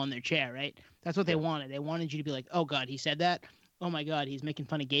uncomfortable in their chair, right? That's what they wanted. They wanted you to be like, oh God, he said that. Oh my God, he's making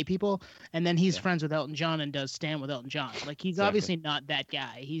fun of gay people. And then he's friends with Elton John and does Stand with Elton John. Like he's obviously not that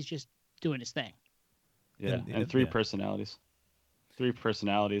guy. He's just doing his thing. Yeah, and three personalities. 3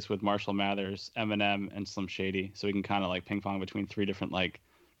 personalities with Marshall Mathers, Eminem, and Slim Shady. So we can kind of like ping pong between 3 different like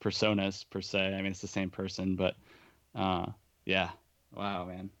personas per se. I mean, it's the same person, but yeah. Wow,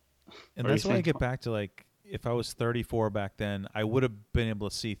 man. And that's why I get back to like, if I was 34 back then, I would have been able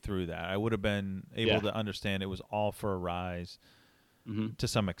to see through that. I would have been able to understand it was all for a rise to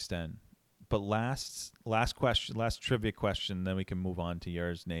some extent. But last question, last trivia question, then we can move on to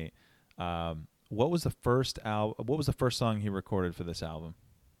yours, Nate. What was the first song he recorded for this album?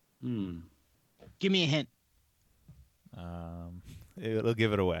 Give me a hint. It'll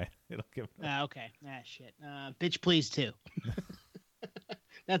give it away. Okay. Shit. Bitch Please 2.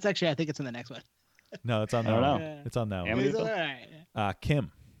 That's actually, I think it's in the next one. No, it's on that one. It's on that one. Amityville?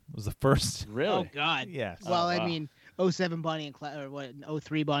 Kim was the first. Really? Oh God. Yes. Well, I mean, 07 Bonnie and Clyde, or what?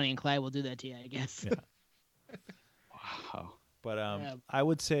 03 Bonnie and Clyde will do that to you, I guess. Yeah. Wow. But I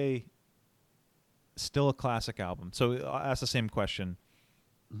would say still a classic album. So I'll ask the same question.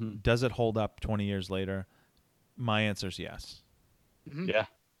 Does it hold up 20 years later? My answer is yes. Yeah.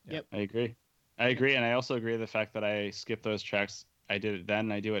 Yep. I agree. And I also agree with the fact that I skipped those tracks. I did it then,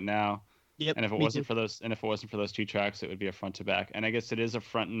 I do it now. Yep. And if it wasn't for those 2 tracks, it would be a front to back. And I guess it is a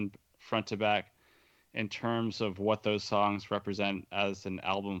front to back in terms of what those songs represent as an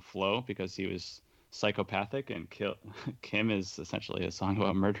album flow, because he was psychopathic and Kim is essentially a song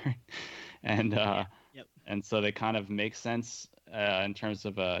about murdering. And and so they kind of make sense in terms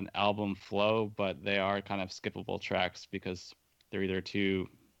of an album flow, but they are kind of skippable tracks because they're either too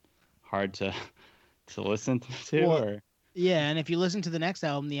hard to listen to. Well, Or yeah, and if you listen to the next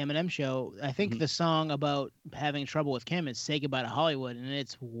album, the Eminem Show, I think Mhm. the song about having trouble with Kim is "Say Goodbye to Hollywood," and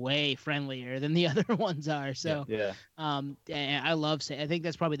it's way friendlier than the other ones are. So, yeah, and I love "Say." I think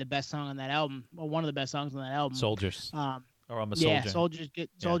that's probably the best song on that album, or one of the best songs on that album. Soldiers. Um, Or I'm a yeah, soldier. Soldier's good.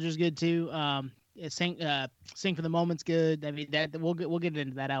 Yeah. Soldier's good too. Sing for the Moment's good. I mean, that we'll get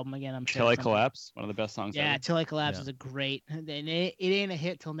into that album again. I'm sure. Till I at some point. Collapse, one of the best songs Yeah, ever. Till I Collapse Yeah. is a great, and it ain't a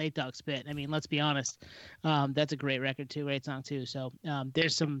hit till Nate Dogg spit. I mean, let's be honest. That's a great record too, great song too. So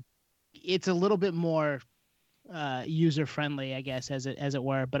there's some, it's a little bit more user friendly, I guess, as it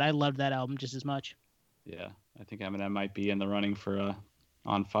were. But I loved that album just as much. Yeah, I think Eminem might be in the running for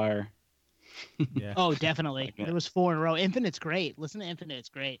On Fire. Yeah. Oh, definitely. Like that. There was 4 in a row. Infinite's great. Listen to Infinite, it's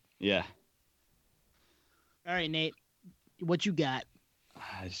great. Yeah, All right, Nate, what you got?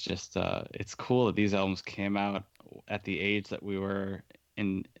 it's just it's cool that these albums came out at the age that we were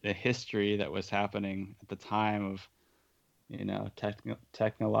in, the history that was happening at the time of, you know,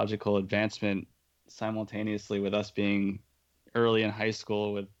 technological advancement, simultaneously with us being early in high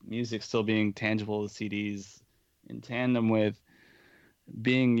school, with music still being tangible with CDs, in tandem with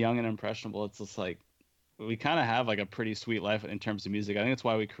being young and impressionable. It's just like we kind of have like a pretty sweet life in terms of music. I think that's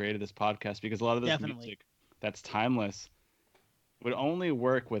why we created this podcast, because a lot of this Definitely. music that's timeless would only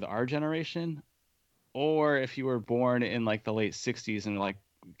work with our generation, or if you were born in like the late 60s and like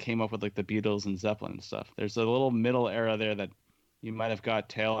came up with like the Beatles and Zeppelin and stuff. There's a little middle era there that you might have got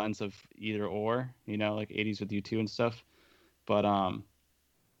tail ends of either or, you know, like 80s with U2 and stuff. But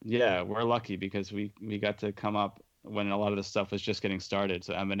yeah, we're lucky because we got to come up when a lot of this stuff was just getting started.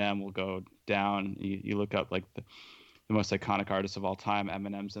 So Eminem will go down. You look up like the most iconic artists of all time.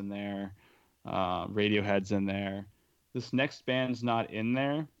 Eminem's in there. Radiohead's in there. This next band's not in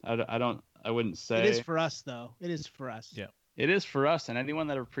there. I wouldn't say It is for us, though. It is for us. Yeah. it is for us, and anyone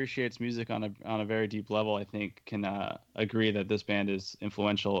that appreciates music on a very deep level, I think, can agree that this band is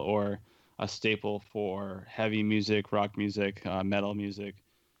influential or a staple for heavy music, rock music, metal music.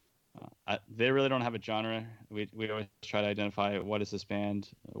 They really don't have a genre. We always try to identify what is this band,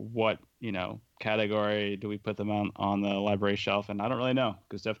 what, you know, category do we put them on the library shelf, and I don't really know,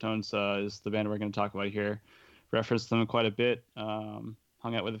 because Deftones is the band we're going to talk about here. Referenced them quite a bit. Hung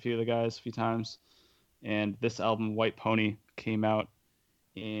out with a few of the guys a few times, and this album, White Pony, came out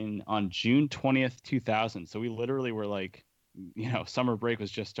on June 20th, 2000. So we literally were like, you know, summer break was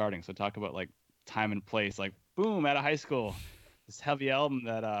just starting. So talk about like time and place, like boom, out of high school. This heavy album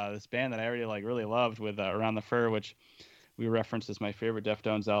that this band that I already like really loved with Around the Fur, which we referenced as my favorite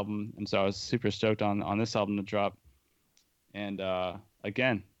Deftones album, and so I was super stoked on this album to drop. And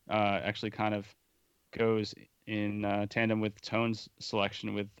again, actually kind of goes in tandem with Tone's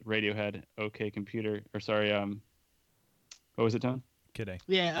selection with Radiohead, OK Computer, or sorry, what was it, Tone? Kid A.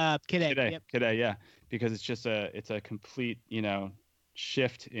 Yeah, Kid A. Kid Yep. A, yeah, because it's just a complete, you know,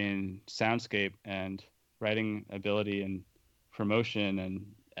 shift in soundscape and writing ability and promotion and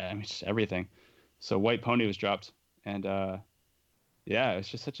I mean just everything. So White Pony was dropped, and yeah, it's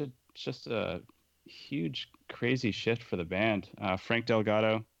just a huge crazy shift for the band. Frank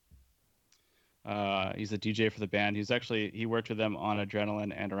Delgado, he's the DJ for the band. He worked with them on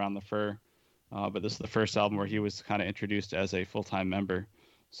Adrenaline and Around the Fur, but this is the first album where he was kind of introduced as a full-time member.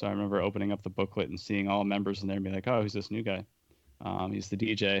 So I remember opening up the booklet and seeing all members in there and being like, oh, who's this new guy? He's the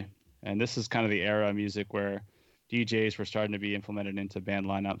DJ. And this is kind of the era of music where DJs were starting to be implemented into band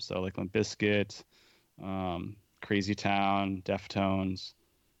lineups. So like Limp Bizkit, Crazy Town, Deftones.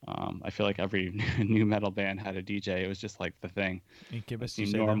 I feel like every new metal band had a DJ. It was just like the thing. Incubus. It You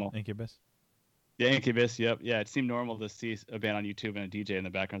seemed say normal. them? Incubus. Yeah, Incubus. Yep. Yeah, it seemed normal to see a band on YouTube and a DJ in the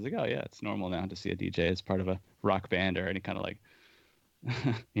background. It's like, oh yeah, it's normal now to see a DJ as part of a rock band or any kind of like,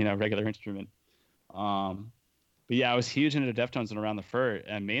 you know, regular instrument. But yeah, I was huge into Deftones and Around the Fur,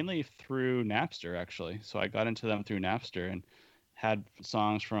 and mainly through Napster actually. So I got into them through Napster and had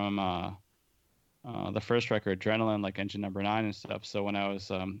songs from the first record, Adrenaline, like Engine Number 9 and stuff. So when I was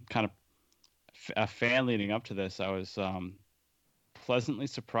kind of a fan leading up to this, I was pleasantly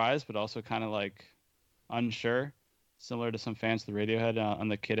surprised, but also kind of like unsure, similar to some fans of the Radiohead on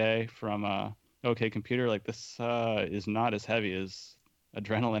the Kid A from OK Computer. Like this is not as heavy as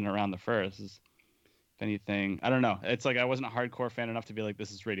Adrenaline Around the Fur. This is, if anything, I don't know. It's like I wasn't a hardcore fan enough to be like,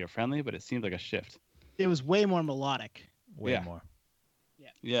 this is radio friendly, but it seemed like a shift. It was way more melodic, Way Yeah. more.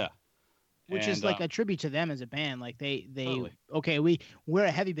 Yeah. which is like a tribute to them as a band. Like they Totally. okay, we're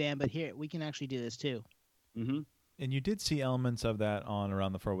a heavy band, but here we can actually do this too. Mm-hmm. And you did see elements of that on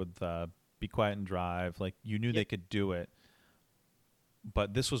Around the Fur with Be Quiet and Drive. Like you knew they could do it,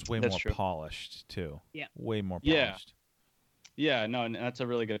 but this was way That's more true. polished too. Yeah. Way more Yeah. polished. Yeah, no, and that's a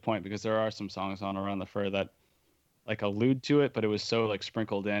really good point because there are some songs on Around the Fur that like allude to it, but it was so like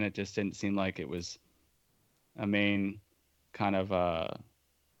sprinkled in, it just didn't seem like it was a main kind of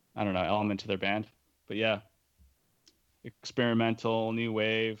I don't know, element to their band. But yeah, experimental, new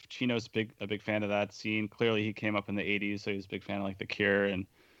wave. Chino's a big fan of that scene. Clearly, he came up in the '80s, so he was a big fan of like The Cure and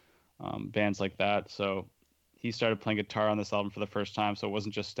bands like that. So he started playing guitar on this album for the first time. So it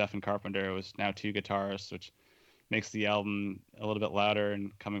wasn't just Stephen Carpenter; it was now two guitarists, which makes the album a little bit louder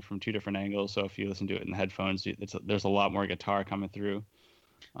and coming from two different angles. So if you listen to it in the headphones, there's a lot more guitar coming through.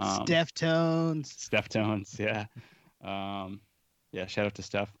 Deftones. Deftones, yeah. Yeah, shout out to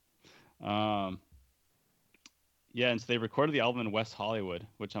Steph. Um, yeah, and so they recorded the album in West Hollywood,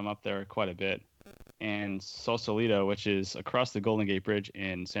 which I'm up there quite a bit, and Sausalito, which is across the Golden Gate Bridge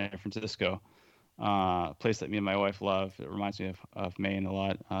in San Francisco, a place that me and my wife love. It reminds me of Maine a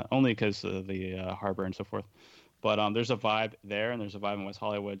lot, only because of the harbor and so forth. But there's a vibe there, and there's a vibe in West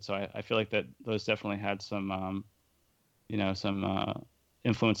Hollywood. So I feel like that those definitely had some, some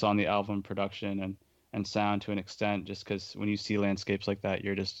influence on the album production and sound to an extent, just because when you see landscapes like that,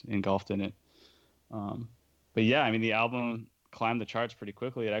 you're just engulfed in it. But yeah, I mean, the album climbed the charts pretty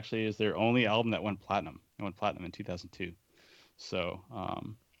quickly. It actually is their only album that went platinum. It went platinum in 2002. So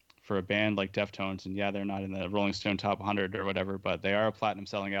for a band like Deftones, and yeah, they're not in the Rolling Stone Top 100 or whatever, but they are a platinum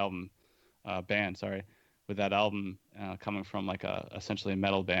selling band. Sorry, with that album coming from like essentially a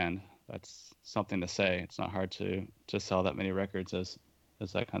metal band. That's something to say. It's not hard to sell that many records as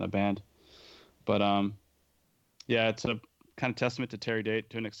that kind of band. But yeah, it's a kind of testament to Terry Date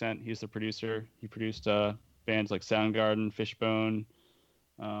to an extent. He's the producer. He produced bands like Soundgarden, Fishbone,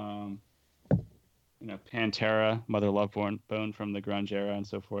 Pantera, Mother Love Bone from the grunge era, and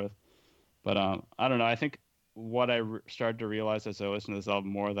so forth. But I don't know. I think what I started to realize as I listened to this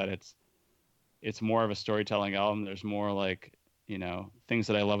album more that it's more of a storytelling album. There's more like things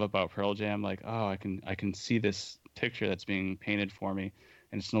that I love about Pearl Jam. Like, oh, I can see this picture that's being painted for me,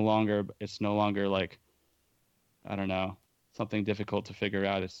 and it's no longer like, I don't know, something difficult to figure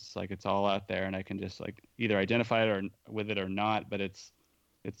out. It's just like it's all out there, and I can just like either identify it or with it or not. But it's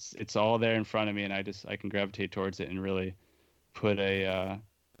all there in front of me, and I can gravitate towards it and really put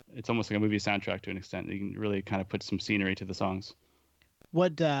it's almost like a movie soundtrack to an extent. You can really kind of put some scenery to the songs.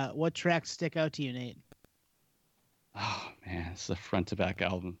 What tracks stick out to you, Nate? Oh man, it's a front to back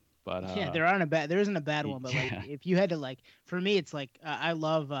album. But yeah, there isn't a bad one, but like if you had to like, for me, it's like I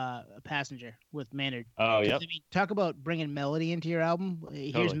love Passenger with Maynard. Oh yeah. I mean, talk about bringing melody into your album.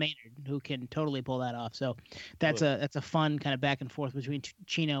 Totally. Here's Maynard, who can totally pull that off. So that's a fun kind of back and forth between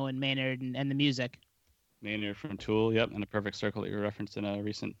Chino and Maynard and the music. Maynard from Tool, yep, and a Perfect Circle that you referenced in a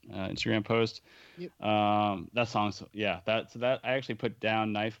recent Instagram post. Yep. That song, that I actually put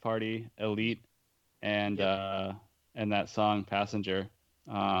down Knife Party, Elite, and that song Passenger.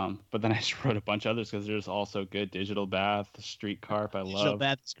 But then I just wrote a bunch of others because there's also good. Digital Bath, Street Carp, I love. Digital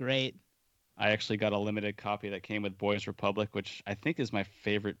Bath is great. I actually got a limited copy that came with Boys Republic, which I think is my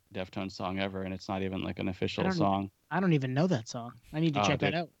favorite Deftones song ever, and it's not even like an official song. I don't even know that song. I need to check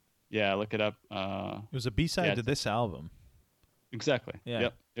that out. Yeah, look it up. It was a B-side to this album. Exactly. Yeah.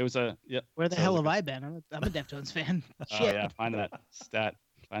 Yep. It was a. Yep. Where the hell have I been? I'm a Deftones fan. Oh yeah, find that stat.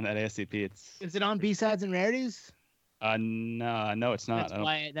 Find that ASCP. Is it on B-sides and rarities? No, it's not.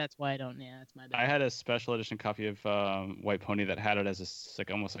 That's why I don't. Yeah, that's my bad. I had a special edition copy of White Pony that had it as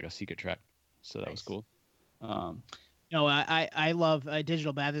almost like a secret track, so that was cool. No, I love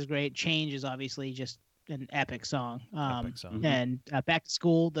Digital Bath is great. Change is obviously just an epic song. And Back to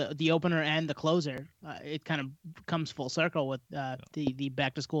School, the opener and the closer, it kind of comes full circle with the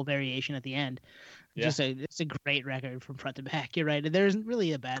Back to School variation at the end. Yeah. It's a great record from front to back. You're right. There isn't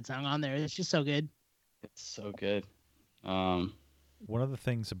really a bad song on there. It's just so good. It's so good. One of the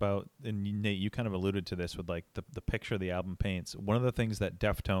things about, and Nate, you kind of alluded to this with like the picture the album paints. One of the things that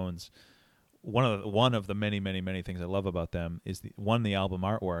Deftones, one of the many things I love about them is the album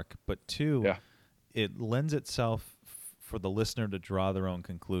artwork, but two, it lends itself for the listener to draw their own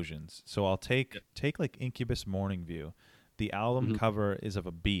conclusions. So I'll take like Incubus Morning View. The album cover is of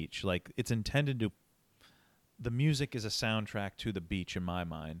a beach. Like it's intended to, the music is a soundtrack to the beach in my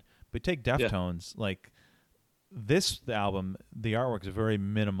mind. But take Deftones, like the album, the artwork is very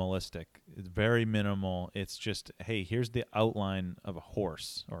minimalistic. It's very minimal. It's just, hey, here's the outline of a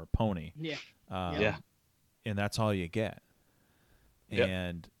horse or a pony. And that's all you get.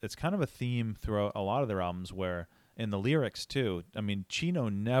 And it's kind of a theme throughout a lot of their albums where, in the lyrics too, I mean, Chino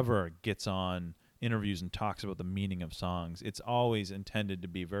never gets on interviews and talks about the meaning of songs. It's always intended to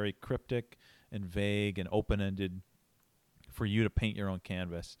be very cryptic and vague and open-ended for you to paint your own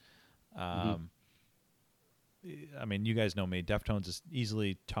canvas. I mean, you guys know me. Deftones is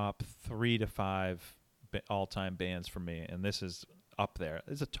easily top 3 to 5 all-time bands for me, and this is up there.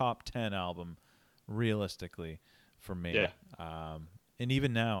 It's a top 10 album, realistically, for me. Yeah. And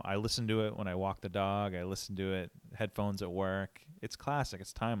even now, I listen to it when I walk the dog. I listen to it headphones at work. It's classic.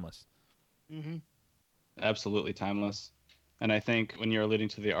 It's timeless. Mm-hmm. Absolutely timeless. And I think when you're alluding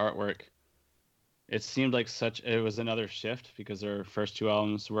to the artwork, it seemed like it was another shift because their first 2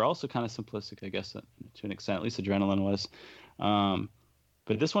 albums were also kind of simplistic, I guess, to an extent. At least Adrenaline was.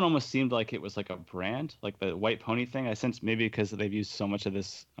 But this one almost seemed like it was like a brand, like the White Pony thing. I sense maybe because they've used so much of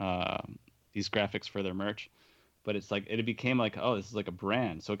these graphics for their merch. But it's like it became like, oh, this is like a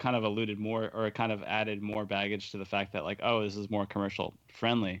brand. So it kind of alluded more, or it kind of added more baggage to the fact that like, oh, this is more commercial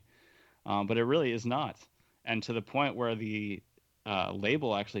friendly. But it really is not. And to the point where the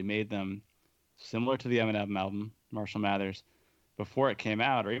label actually made them similar to the Eminem album, Marshall Mathers, before it came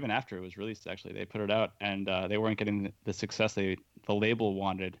out, or even after it was released. Actually, they put it out, and they weren't getting the success the label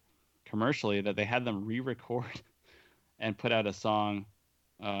wanted commercially. That they had them re-record and put out a song,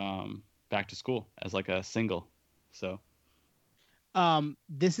 "Back to School," as like a single. So,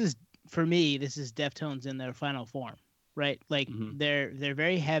 this is for me. This is Deftones in their final form, right? Like they're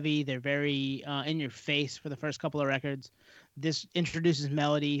very heavy. They're very in your face for the first couple of records. This introduces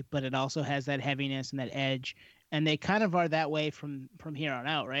melody, but it also has that heaviness and that edge. And they kind of are that way from here on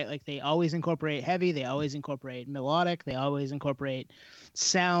out, right? Like they always incorporate heavy. They always incorporate melodic. They always incorporate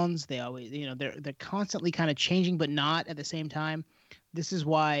sounds. They always, they're constantly kind of changing, but not at the same time. This is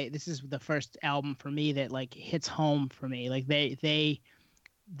why this is the first album for me that like hits home for me. Like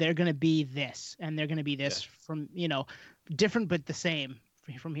they're gonna be this, and they're gonna be this from different but the same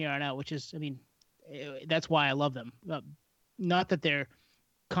from here on out. Which is, I mean, that's why I love them. Not that they're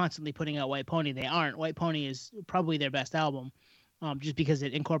constantly putting out White Pony. They aren't. White Pony is probably their best album, just because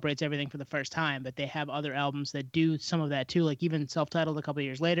it incorporates everything for the first time. But they have other albums that do some of that too, like even self-titled a couple of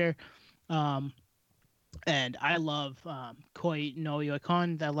years later. And I love Koi no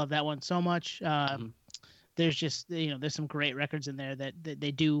Yoikon. I love that one so much. There's just there's some great records in there that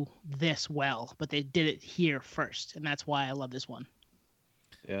they do this well, but they did it here first, and that's why I love this one.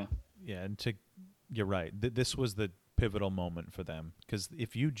 Yeah, and you're right. This was the pivotal moment for them, because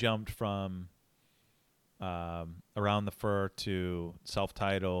if you jumped from Around the Fur to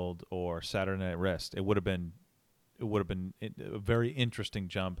self-titled or Saturday Night Wrist, it would have been a very interesting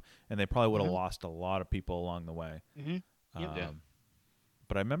jump, and they probably would have lost a lot of people along the way.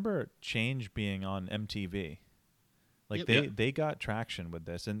 But I remember Change being on MTV. Like they got traction with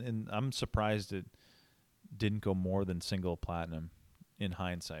this, and I'm surprised it didn't go more than single platinum in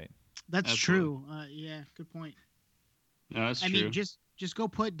hindsight. That's true. Yeah, good point. No, that's true. I mean, just go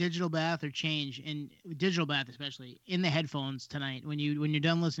put Digital Bath or Change, in Digital Bath especially, in the headphones tonight. When you're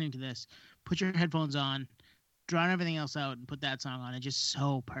done listening to this, put your headphones on, drown everything else out, and put that song on. It's just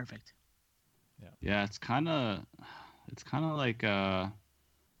so perfect. Yeah, it's kind of like the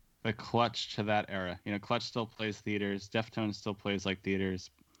Clutch to that era. Clutch still plays theaters. Deftones still plays like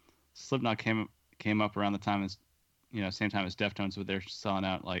theaters. Slipknot came up around the time as same time as Deftones, but they're selling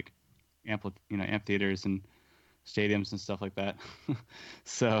out like amphitheaters and stadiums and stuff like that.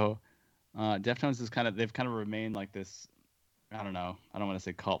 So Deftones is they've kind of remained like this. I don't know. I don't want to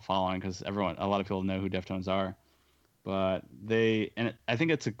say cult following, because a lot of people know who Deftones are, but I think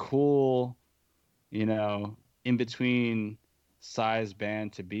it's a cool, in between size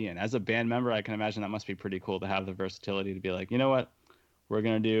band to be in. As a band member, I can imagine that must be pretty cool to have the versatility to be like, you know what, we're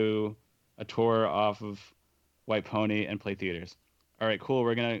gonna do a tour off of White Pony and play theaters. All right, cool.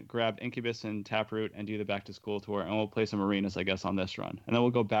 We're going to grab Incubus and Taproot and do the Back to School tour, and we'll play some arenas, I guess, on this run. And then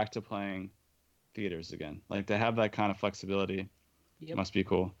we'll go back to playing theaters again. Like, to have that kind of flexibility must be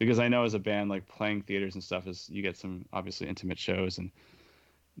cool. Because I know as a band, like, playing theaters and stuff is, you get some, obviously, intimate shows and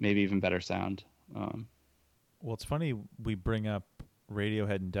maybe even better sound. Well, it's funny we bring up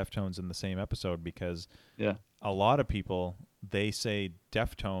Radiohead and Deftones in the same episode, because a lot of people, they say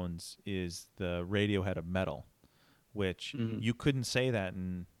Deftones is the Radiohead of metal, which you couldn't say that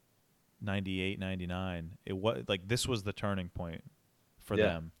in 98, 99. It was like, this was the turning point for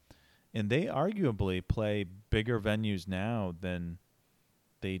them. And they arguably play bigger venues now than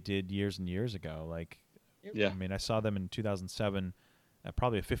they did years and years ago. Like, I mean, I saw them in 2007 at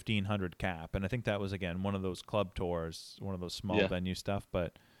probably a 1,500 cap. And I think that was, again, one of those club tours, one of those small venue stuff.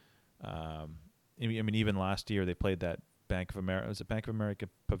 But, I mean, even last year they played that Bank of America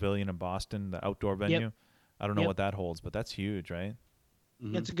Pavilion in Boston, the outdoor venue. I don't know what that holds, but that's huge, right?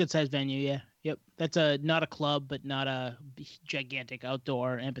 That's a good sized venue, yeah. Yep. That's not a club, but not a gigantic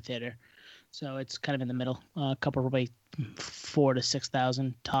outdoor amphitheater. So it's kind of in the middle. A couple of 4,000 to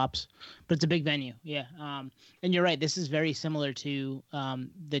 6,000 tops, but it's a big venue. Yeah. And you're right. This is very similar to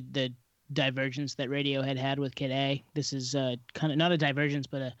the divergence that Radiohead had with Kid A. This is kind of not a divergence,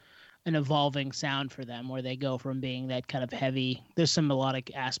 but an evolving sound for them, where they go from being that kind of heavy. There's some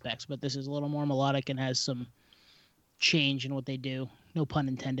melodic aspects, but this is a little more melodic and has some change in what they do. No pun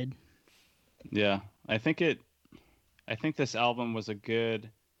intended. Yeah, I think this album was a good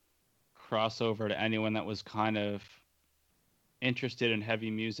crossover to anyone that was kind of interested in heavy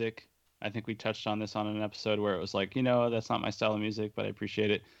music. I think we touched on this on an episode where it was like, that's not my style of music, but I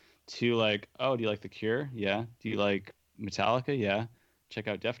appreciate it. To like, oh, do you like The Cure? Yeah. Do you like Metallica? Yeah. Check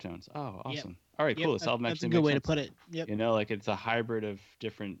out Deftones. Oh, awesome. Yep. All right, cool. This album actually makes sense. That's a good way to put it. Yep. Like it's a hybrid of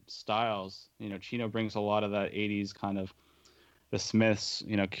different styles. Chino brings a lot of that 80s kind of the Smiths,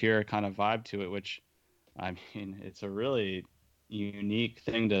 Cure kind of vibe to it, which, I mean, it's a really unique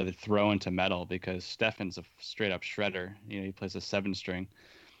thing to throw into metal because Stefan's a straight up shredder. He plays a 7-string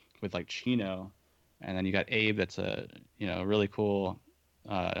with like Chino, and then you got Abe that's a really cool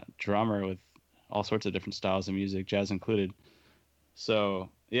drummer with all sorts of different styles of music, jazz included. So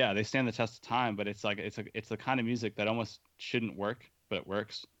yeah, they stand the test of time, but it's the kind of music that almost shouldn't work, but it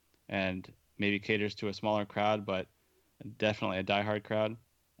works, and maybe caters to a smaller crowd, but definitely a diehard crowd.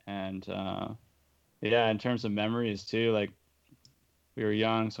 And yeah, in terms of memories too, like we were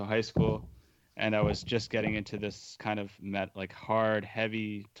young, so high school, and I was just getting into this kind of like hard,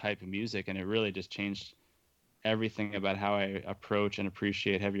 heavy type of music, and it really just changed everything about how I approach and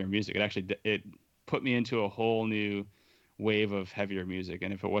appreciate heavier music. It put me into a whole new wave of heavier music,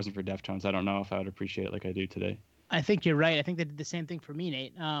 and if it wasn't for Deftones, I don't know if I would appreciate it like I do today. I think you're right. I think they did the same thing for me,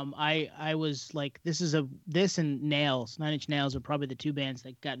 Nate. I was like, this and Nails, Nine Inch Nails are probably the two bands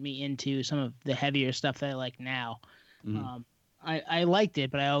that got me into some of the heavier stuff that I like now. Mm-hmm. I liked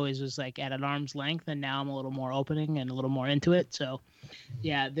it, but I always was like at an arm's length, and now I'm a little more opening and a little more into it. So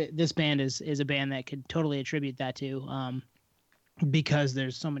yeah, this band is a band that could totally attribute that to, because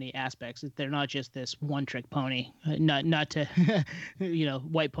there's so many aspects. They're not just this one-trick pony, not to,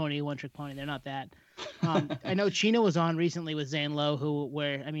 white pony, one-trick pony. They're not that. I know Chino was on recently with Zane Lowe,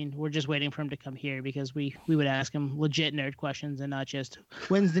 we're just waiting for him to come here because we would ask him legit nerd questions and not just,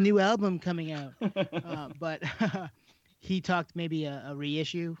 when's the new album coming out? But he talked maybe a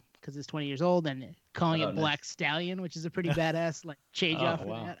reissue because it's 20 years old and calling it Black Stallion, which is a pretty badass like change off of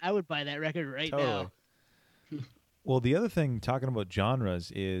that. I would buy that record right now. Well, the other thing, talking about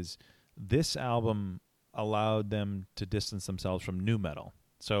genres, is this album allowed them to distance themselves from nu metal.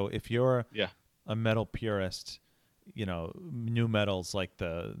 So if you're a metal purist, nu metal's like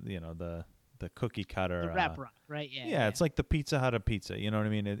the cookie cutter, the rap rock, right? Yeah, it's like the Pizza Hut of pizza. You know what I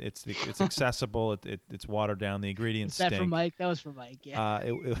mean? It's accessible. It's watered down. The ingredients stink. That for Mike? That was for Mike.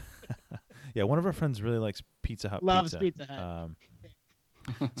 Yeah. Yeah, one of our friends really likes Pizza Hut. Loves Pizza Hut.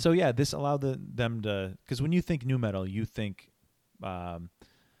 So yeah, this allowed them to, because when you think nu metal, you think Limp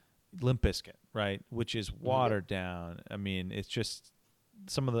Bizkit, right? Which is watered down. I mean, it's just,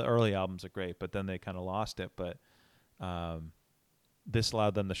 some of the early albums are great, but then they kind of lost it. But this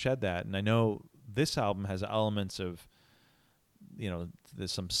allowed them to shed that. And I know this album has elements of,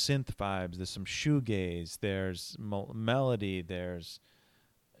 there's some synth vibes, there's some shoegaze, there's melody,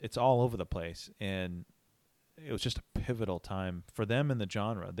 it's all over the place. And it was just a pivotal time for them in the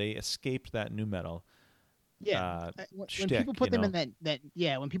genre. They escaped that nu metal. Yeah, when people put them in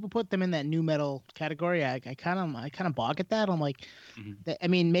when people put them in that nu metal category, I kind of balk at that. I'm like, I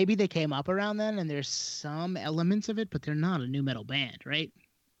mean, maybe they came up around then, and there's some elements of it, but they're not a nu metal band, right?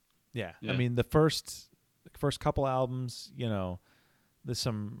 Yeah. I mean, the first couple albums, there's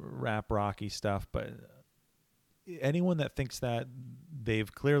some rap rocky stuff, but anyone that thinks that,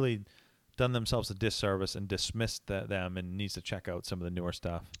 they've clearly done themselves a disservice and dismissed them, and needs to check out some of the newer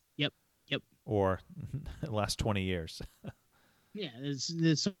stuff. Yep. Or the last 20 years. Yeah,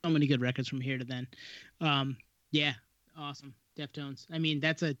 there's so many good records from here to then. Yeah, awesome. Deftones. I mean,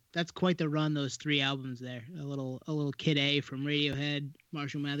 that's quite the run. Those 3 albums there. A little Kid A from Radiohead,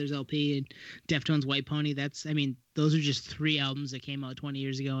 Marshall Mathers LP, and Deftones White Pony. Those are just 3 albums that came out 20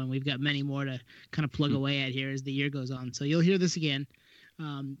 years ago, and we've got many more to kind of plug away at here as the year goes on. So you'll hear this again.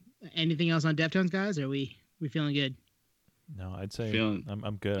 Anything else on Deftones, guys? Or are we feeling good? No, I'd say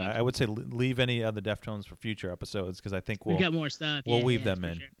I'm good. I would say leave any other Deftones for future episodes, because I think we've got more stuff. We'll weave them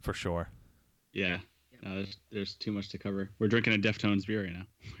in for sure. Yeah. No, there's too much to cover. We're drinking a Deftones beer right now.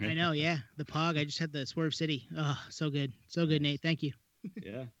 Right? I know, yeah. The Pog. I just had the Swerve City. Oh, so good. So good, Nate. Thank you.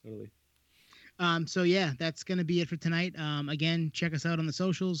 Yeah, totally. So yeah, that's going to be it for tonight. Again, check us out on the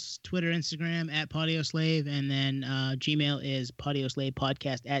socials, Twitter, Instagram @PodioSlave, and then Gmail is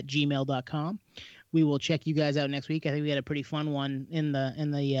PodioSlavePodcast @gmail.com. we will check you guys out next week. I think we had a pretty fun one in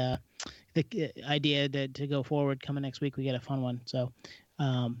the idea to go forward coming next week. We got a fun one. So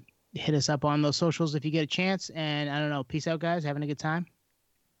hit us up on those socials if you get a chance. And I don't know. Peace out, guys. Having a good time.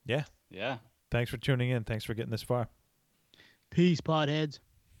 Yeah. Yeah. Thanks for tuning in. Thanks for getting this far. Peace, podheads.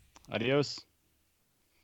 Adios.